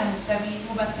ababayigganya,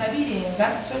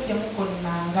 mubasabirenga so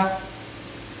temukolimanga.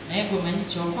 Naye gwe omanyi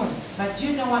ky'okola? But do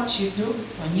you know what you do?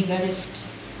 Onyiga left.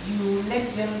 You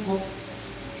let them go.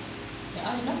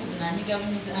 Alinaku zino anyiga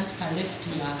bunyiza anti ka left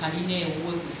akalina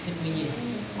ewuwe ku ssimu ye.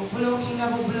 Oblockinga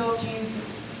bublockinzi.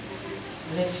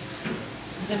 Left.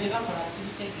 Nze bye bakola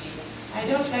sibitegeera. I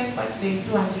don't like what they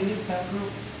do and you leave that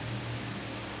group.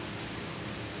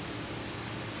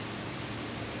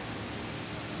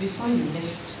 Before you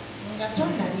left, nga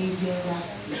tonnaliivinga.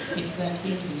 If that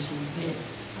English is there.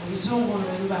 Oluzungu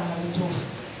olwo lubanga lutuufu.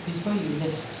 Before you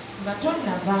left, nga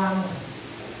tonnavaamu.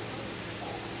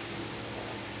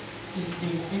 If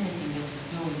there is anything that is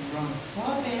going wrong,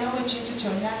 wabeerawo ekintu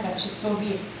kyonna nga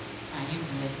kisobye, are you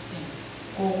blessing?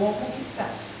 oba omukisa.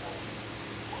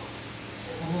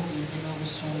 Oba ogenze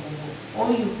n'obusungu bwo.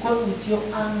 Or you've gone with your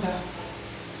anger.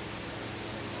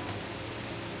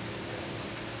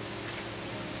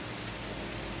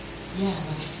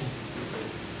 Yabaffe.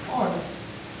 Or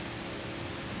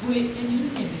gwe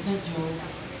emirundi emeka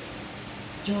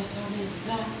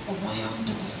gy'osolezza Omwoyo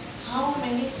Omutukuvu. how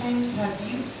many times have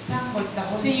you stumbled the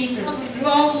Holy Spirit?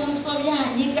 Lw'omusobya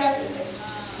anyiga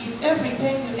left. If every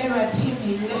time you err at him,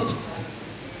 he left.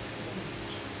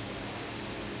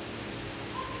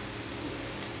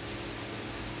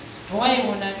 Owaye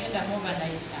wona agenda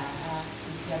overnight,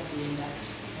 sijja kugenda.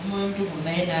 Omwoyo Omutukuvu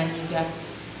naye n'anyiga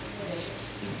left.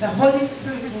 If the Holy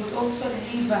Spirit would also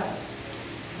leave us.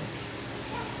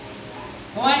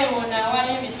 Owaye wona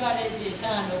awaayo emitwalo egyo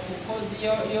 5 ku kozi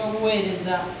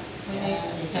y'obuweereza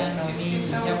 5 mingi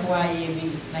nja kuwaayo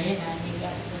 2 naye n'anyiga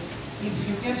left. If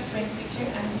you gave 20K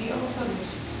and he also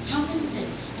left. How many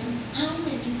times? I mean, how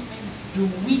many times do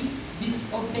we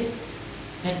disobey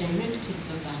the directives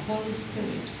of the Holy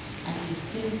Spirit and He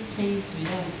still stays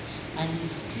with us and He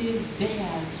still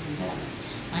bears with us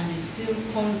and He still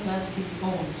calls us His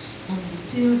own and He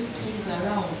still stays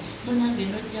around? Munange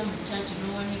nojja mu church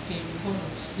n'owanika emikono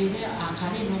era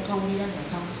akale n'okawulira nga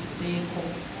kakuseeko.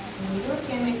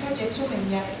 Emirundi emeka gye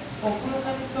tumenya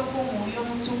okulungamizibwa kw'Omwoyo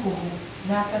Omutukuvu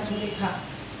n'atatuleka.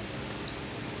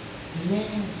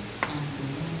 Bless and do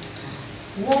not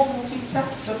curse. W'omukisa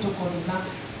so tukolima.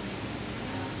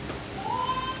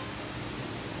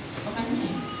 Omanyi?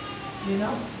 You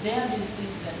know? There are these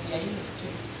things that we are used to.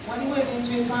 Waliwo ebintu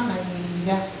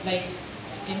byetwamanyirira. Like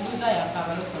embuza yaffe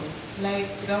abalokole. Like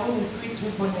the way we greet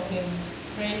with born again.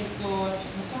 Praise God.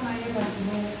 Mukama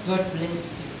yeebazibwe. God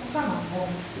bless you. Mukama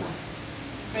ng'omukisa.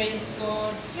 Praise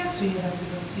God. Yesu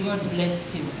yeebazibwe God siisi.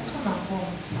 bless you. Mukama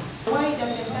ng'omukisa. Why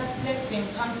doesn't that blessing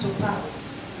come to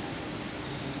pass?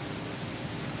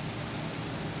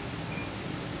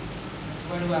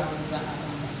 Waliwo abuuza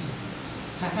agamba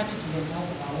kakati tuleme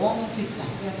okuba w'omukisa.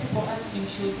 There are people asking,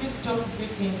 should we stop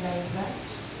greeting like that?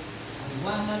 Aliwo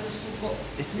amalusugo.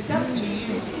 It is up to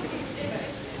you.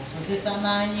 Okozesa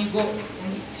maanyi go.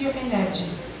 And it's your energy.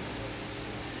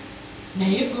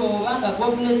 naye gobanga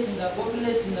go blessing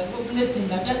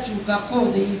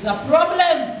atakyukako, there is a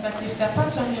problem. But if the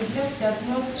person you bless does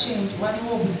not change,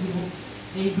 waliwo obuzibu.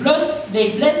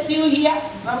 They bless you here,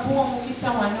 Bakuwa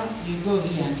omukisa wano, you go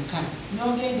here and curse.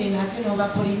 n'ogende nate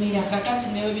n'obakolimira. Kakati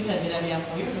newe bitabira bya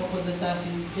mwoyo n'okozesa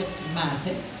just math.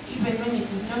 Even when it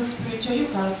is not spiritual, you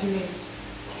calculate.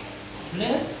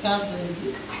 Bless, curses,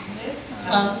 Bless,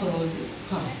 cancels,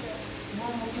 curse.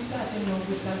 n'omukisa ate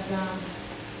n'ogusazaamu.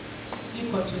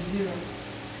 Equal to 0.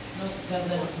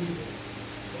 N'osigaza 0.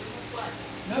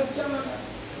 N'obutamala.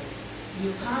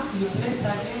 You come, you bless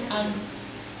again, And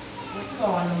wetuba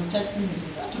wano mu church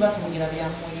ministries tuba twogera bya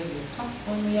mwoyo byokka.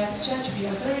 when we are at church, we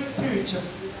are very spiritual.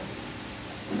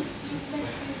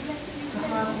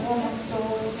 Kama omukisa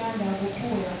w'Oluganda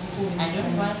agukuwe. I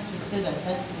don't want to say that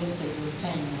that's wasted your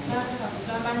time. Saagala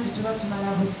kugamba nti tuba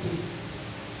tumala budde.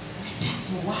 Let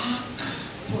us work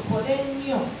Tukole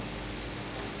nnyo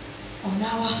on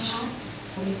our hearts.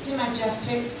 ku mitima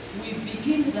gyaffe. We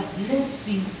begin the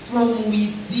blessing from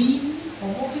within.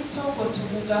 Omukisa ogwo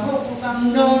tugugabe okuva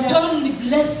Not munda. only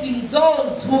blessing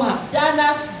those who have done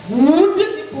us good,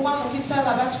 Si kuwa mukisa abo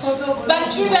abatukoze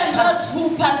but even obulungi, those who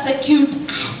persecute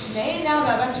us. naye n'abo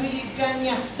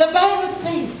abatuyigganya. The Bible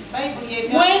says,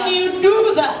 Bayibuli when egamba you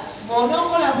do that,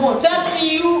 bw'onookola bw'otyo, that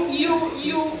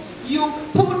you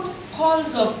put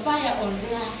coals of fire on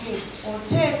their head.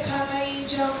 oteeka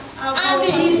amayinja And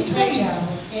agookya he ku mitwe says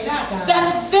gyabwe. Era agamba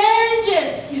that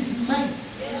vengeance is mine.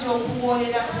 nti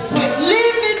okuwoolera kukwe.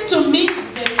 Leave it to me.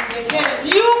 Nze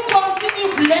ndekere. You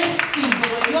continue blessing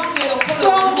Weeyongere okukola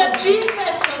from the obulungi.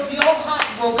 deepest of your heart.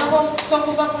 Ogaba omukisa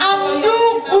okuva ku And nkola do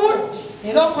y'omutima gwo. good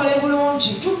Era okole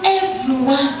bulungi to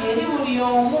everyone. eri buli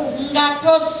omu Nga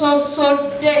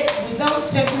tososodde. without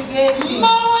segregating.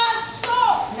 More so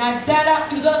Naddala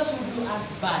to those who do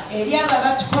us bad. eri abo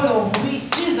abatukola obubi.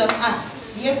 Jesus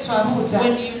asks, Yesu abuuza,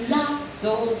 when you love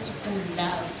those who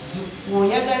love you,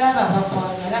 bw'oyagala abo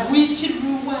abakwagala, which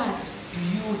reward do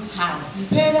you have?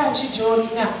 mpeera ki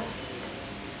gy'olina?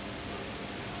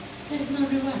 There's no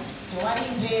reward. Tewali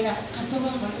mpeera. Kasita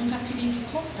obanga oli mu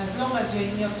kakirikiko, As long as you're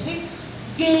in your clique,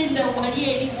 genda wali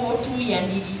eri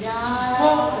w'otuuyanirira.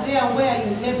 go there where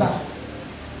you labor.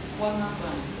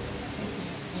 Wamagwana.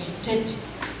 Teddy.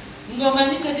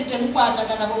 Ng'omanyi Teddy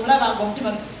temukwatagana bw'omulaba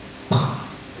ng'omutima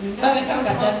You know Babeka you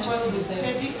nga kyali can't work with kituuse.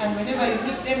 Teddy, and whenever you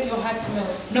meet them, your heart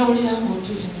melts. n'owulira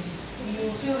ng'otuuyanirira.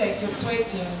 You feel like you're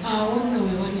sweating. Awo nno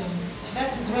we wali omukisa.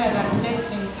 That is where that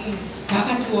blessing is.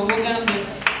 Kaakati woba ogambye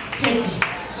Teddy,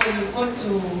 So you go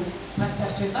to Pastor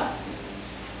Favor.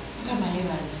 Mukama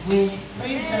yeebazibwe.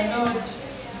 Praise the Lord.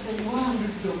 Nze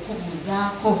wandudde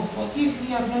okubuuzaako. Forgive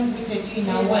me, I've not greeted you in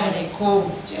a while.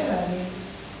 Kyewaleko. Generally,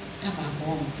 Mukama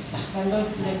akuwa omukisa. the Lord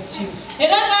bless you.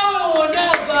 Era naawe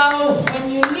w'onaavaawo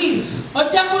When you leave,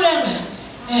 ojja kulaba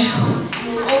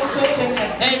you also take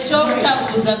a break.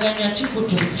 ekyobutabuuzaganya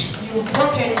kikutuse. You've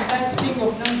broken that thing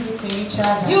of not greeting each You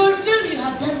other. will feel you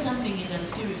have done something in the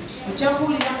spirit. Ojja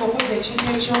kuwulira ng'okoze ekintu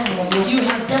eky'omwoyo, You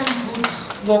have done good.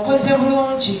 ng'okoze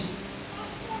bulungi.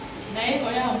 Naye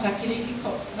olaba mu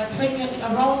kakirikiko. But when you're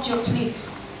around your clique,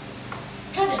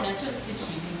 Kale nakyo si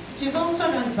kibi. it is also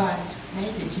not bad,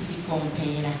 Naye tekiriko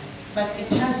mpeera. but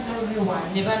it has no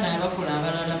reward. Ne bano abakola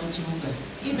abalala mu kibuga.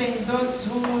 Even those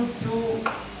who do,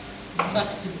 In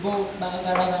fact bo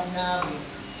baagala bannaabwe.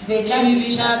 they love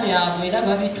each N'ebibiina other. byabwe era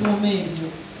babituuma ebyo.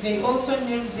 They also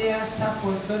name their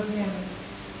circles those names.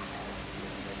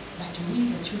 But we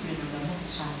the children of the Most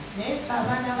High Naye ffe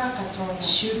abaana ba Katonda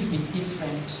should be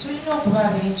different. tulina okuba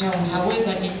ab'enjawulo.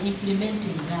 However, in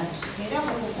implementing that, Era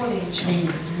mu kukola ekyo there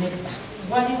is labor,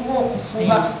 waliwo there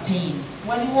okufuba, is pain,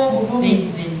 waliwo there obulumi,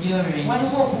 is endurance.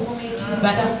 waliwo okugumiikiriza.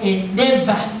 But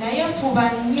endeavor Naye fuba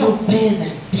to nnyo pay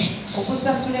the debt.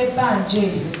 okusasula ebbanja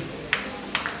eryo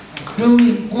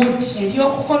Doing good.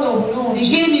 ery'okukola obulungi.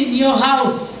 Begin in your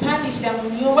house, Tandikira mu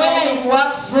nnyumba where you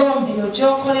work from. eyo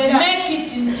gy'okolera. Make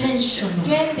it intentional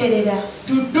Genderera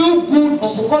to do good.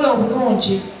 okukola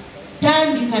obulungi.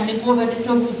 Tandika ne gw'obadde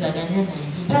tobuuzaganya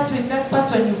naye. Start with that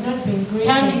person you've not been greeting.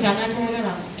 Tandika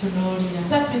n'atayagala kutunuulira.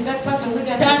 Start with that person who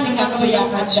doesn't Tandika want to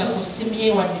look at n'oyakadda you. ku ssimu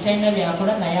ye wadde talina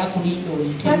byakola naye akulinda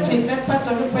Start oyitemu. with that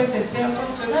person who presses their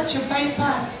phone so that you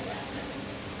bypass.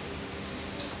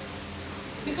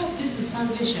 Because this is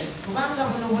salvation. Kubanga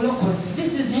buno bulokozi.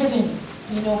 This is heaven.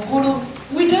 Lino ggulu.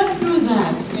 We don't do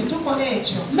that. Tetukola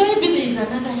ekyo. Maybe there is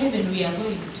another heaven we are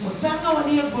going to. Osanga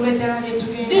waliyo eggulu eddala lye This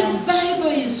tugendamu.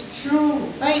 Bible is true.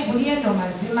 Bayibuli eno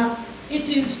mazima. It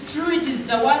is true. It is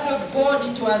the word of God.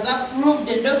 It was approved,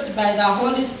 endorsed by the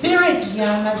Holy Spirit.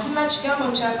 Ya mazima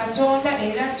kigambo kya Katonda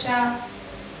era kya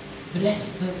Bless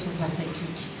those who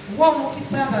persecute. wa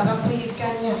omukisa abo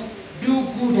abakuyigganya. Do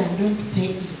good and don't pay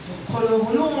evil.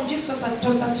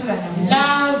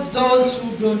 Love those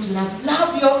who don't love.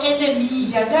 Love your enemy.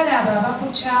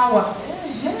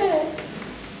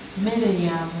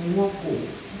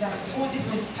 The food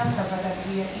is cassava that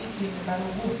we are eating,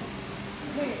 barugu.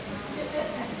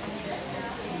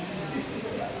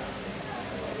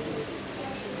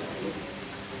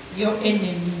 Your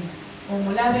enemy.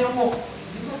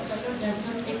 Because the Lord does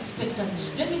not expect us.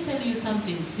 Let me tell you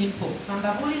something simple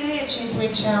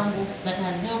that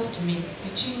has helped me.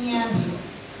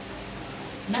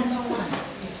 Number one,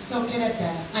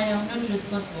 I am not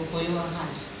responsible for your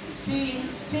heart.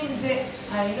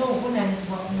 I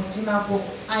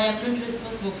am not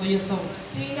responsible for your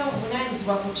thoughts.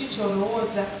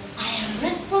 I am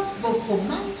responsible for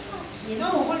my heart. What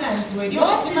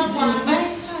is in my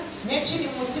heart? The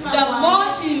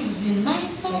motives in my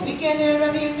thoughts.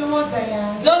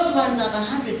 Those ones are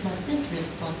 100%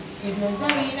 responsible.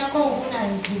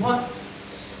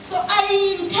 So I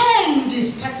intend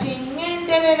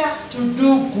to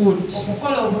do good.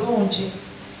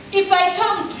 If I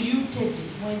come to you, Teddy,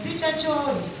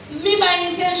 my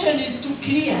intention is to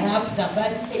clear up the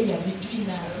bad air between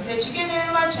us.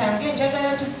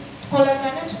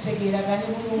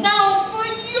 Now for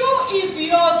you, if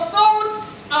your thoughts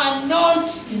are not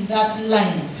in that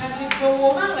line, that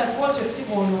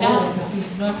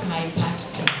is not my part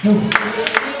to do.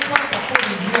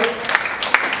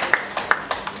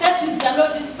 That is the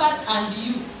Lord's part and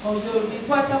you. I don't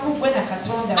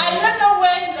know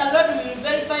when the Lord will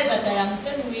verify that I am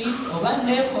genuine, or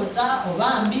nekoza, or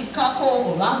ambikako,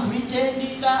 or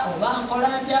pretending, or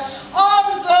kolanja.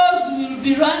 All those will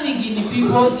be running in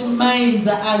people's minds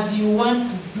as you want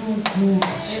to do good.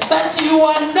 But you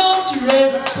are not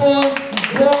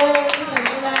responsible.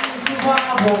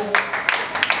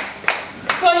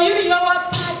 For you, your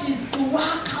part is to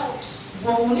work out.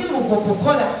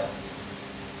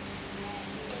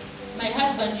 My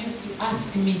husband used to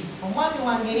ask me, what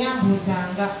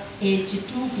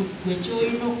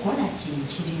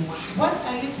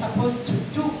are you supposed to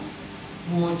do?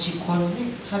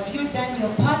 Have you done your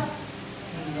part?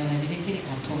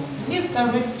 Leave the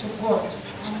rest to God.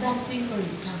 And that thing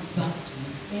always comes back to me.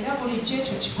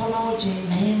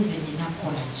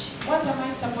 What am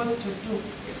I supposed to do?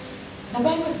 The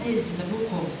Bible says in the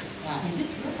book of, is it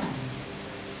Romans?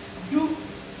 Do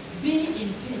be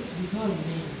in peace with all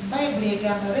men.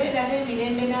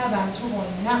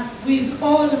 With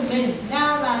all men.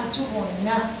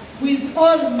 With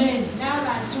all men.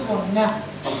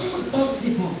 Is it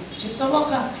possible? I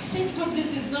said, God, this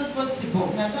is not possible.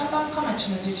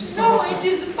 No, it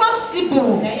is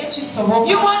possible.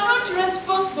 You are not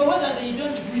responsible whether they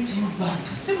don't greet you back.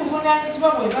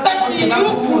 But you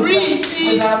greet it.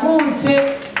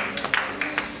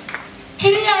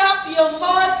 Clear up your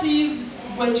motives.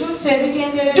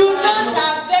 Do not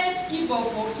avenge evil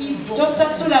for evil.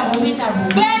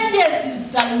 Vengeance is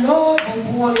the Lord.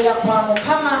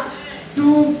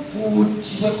 Do good.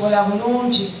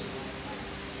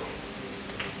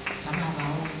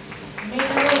 May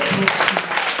the Lord bless you.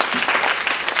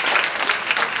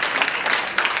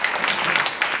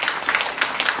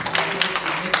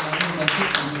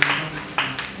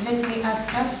 Let me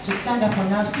ask us to stand up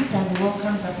on our feet and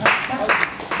welcome the pastor.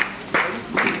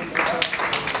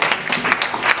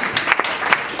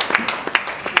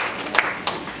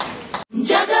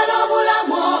 Njagala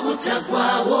obulamu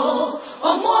obutagwawo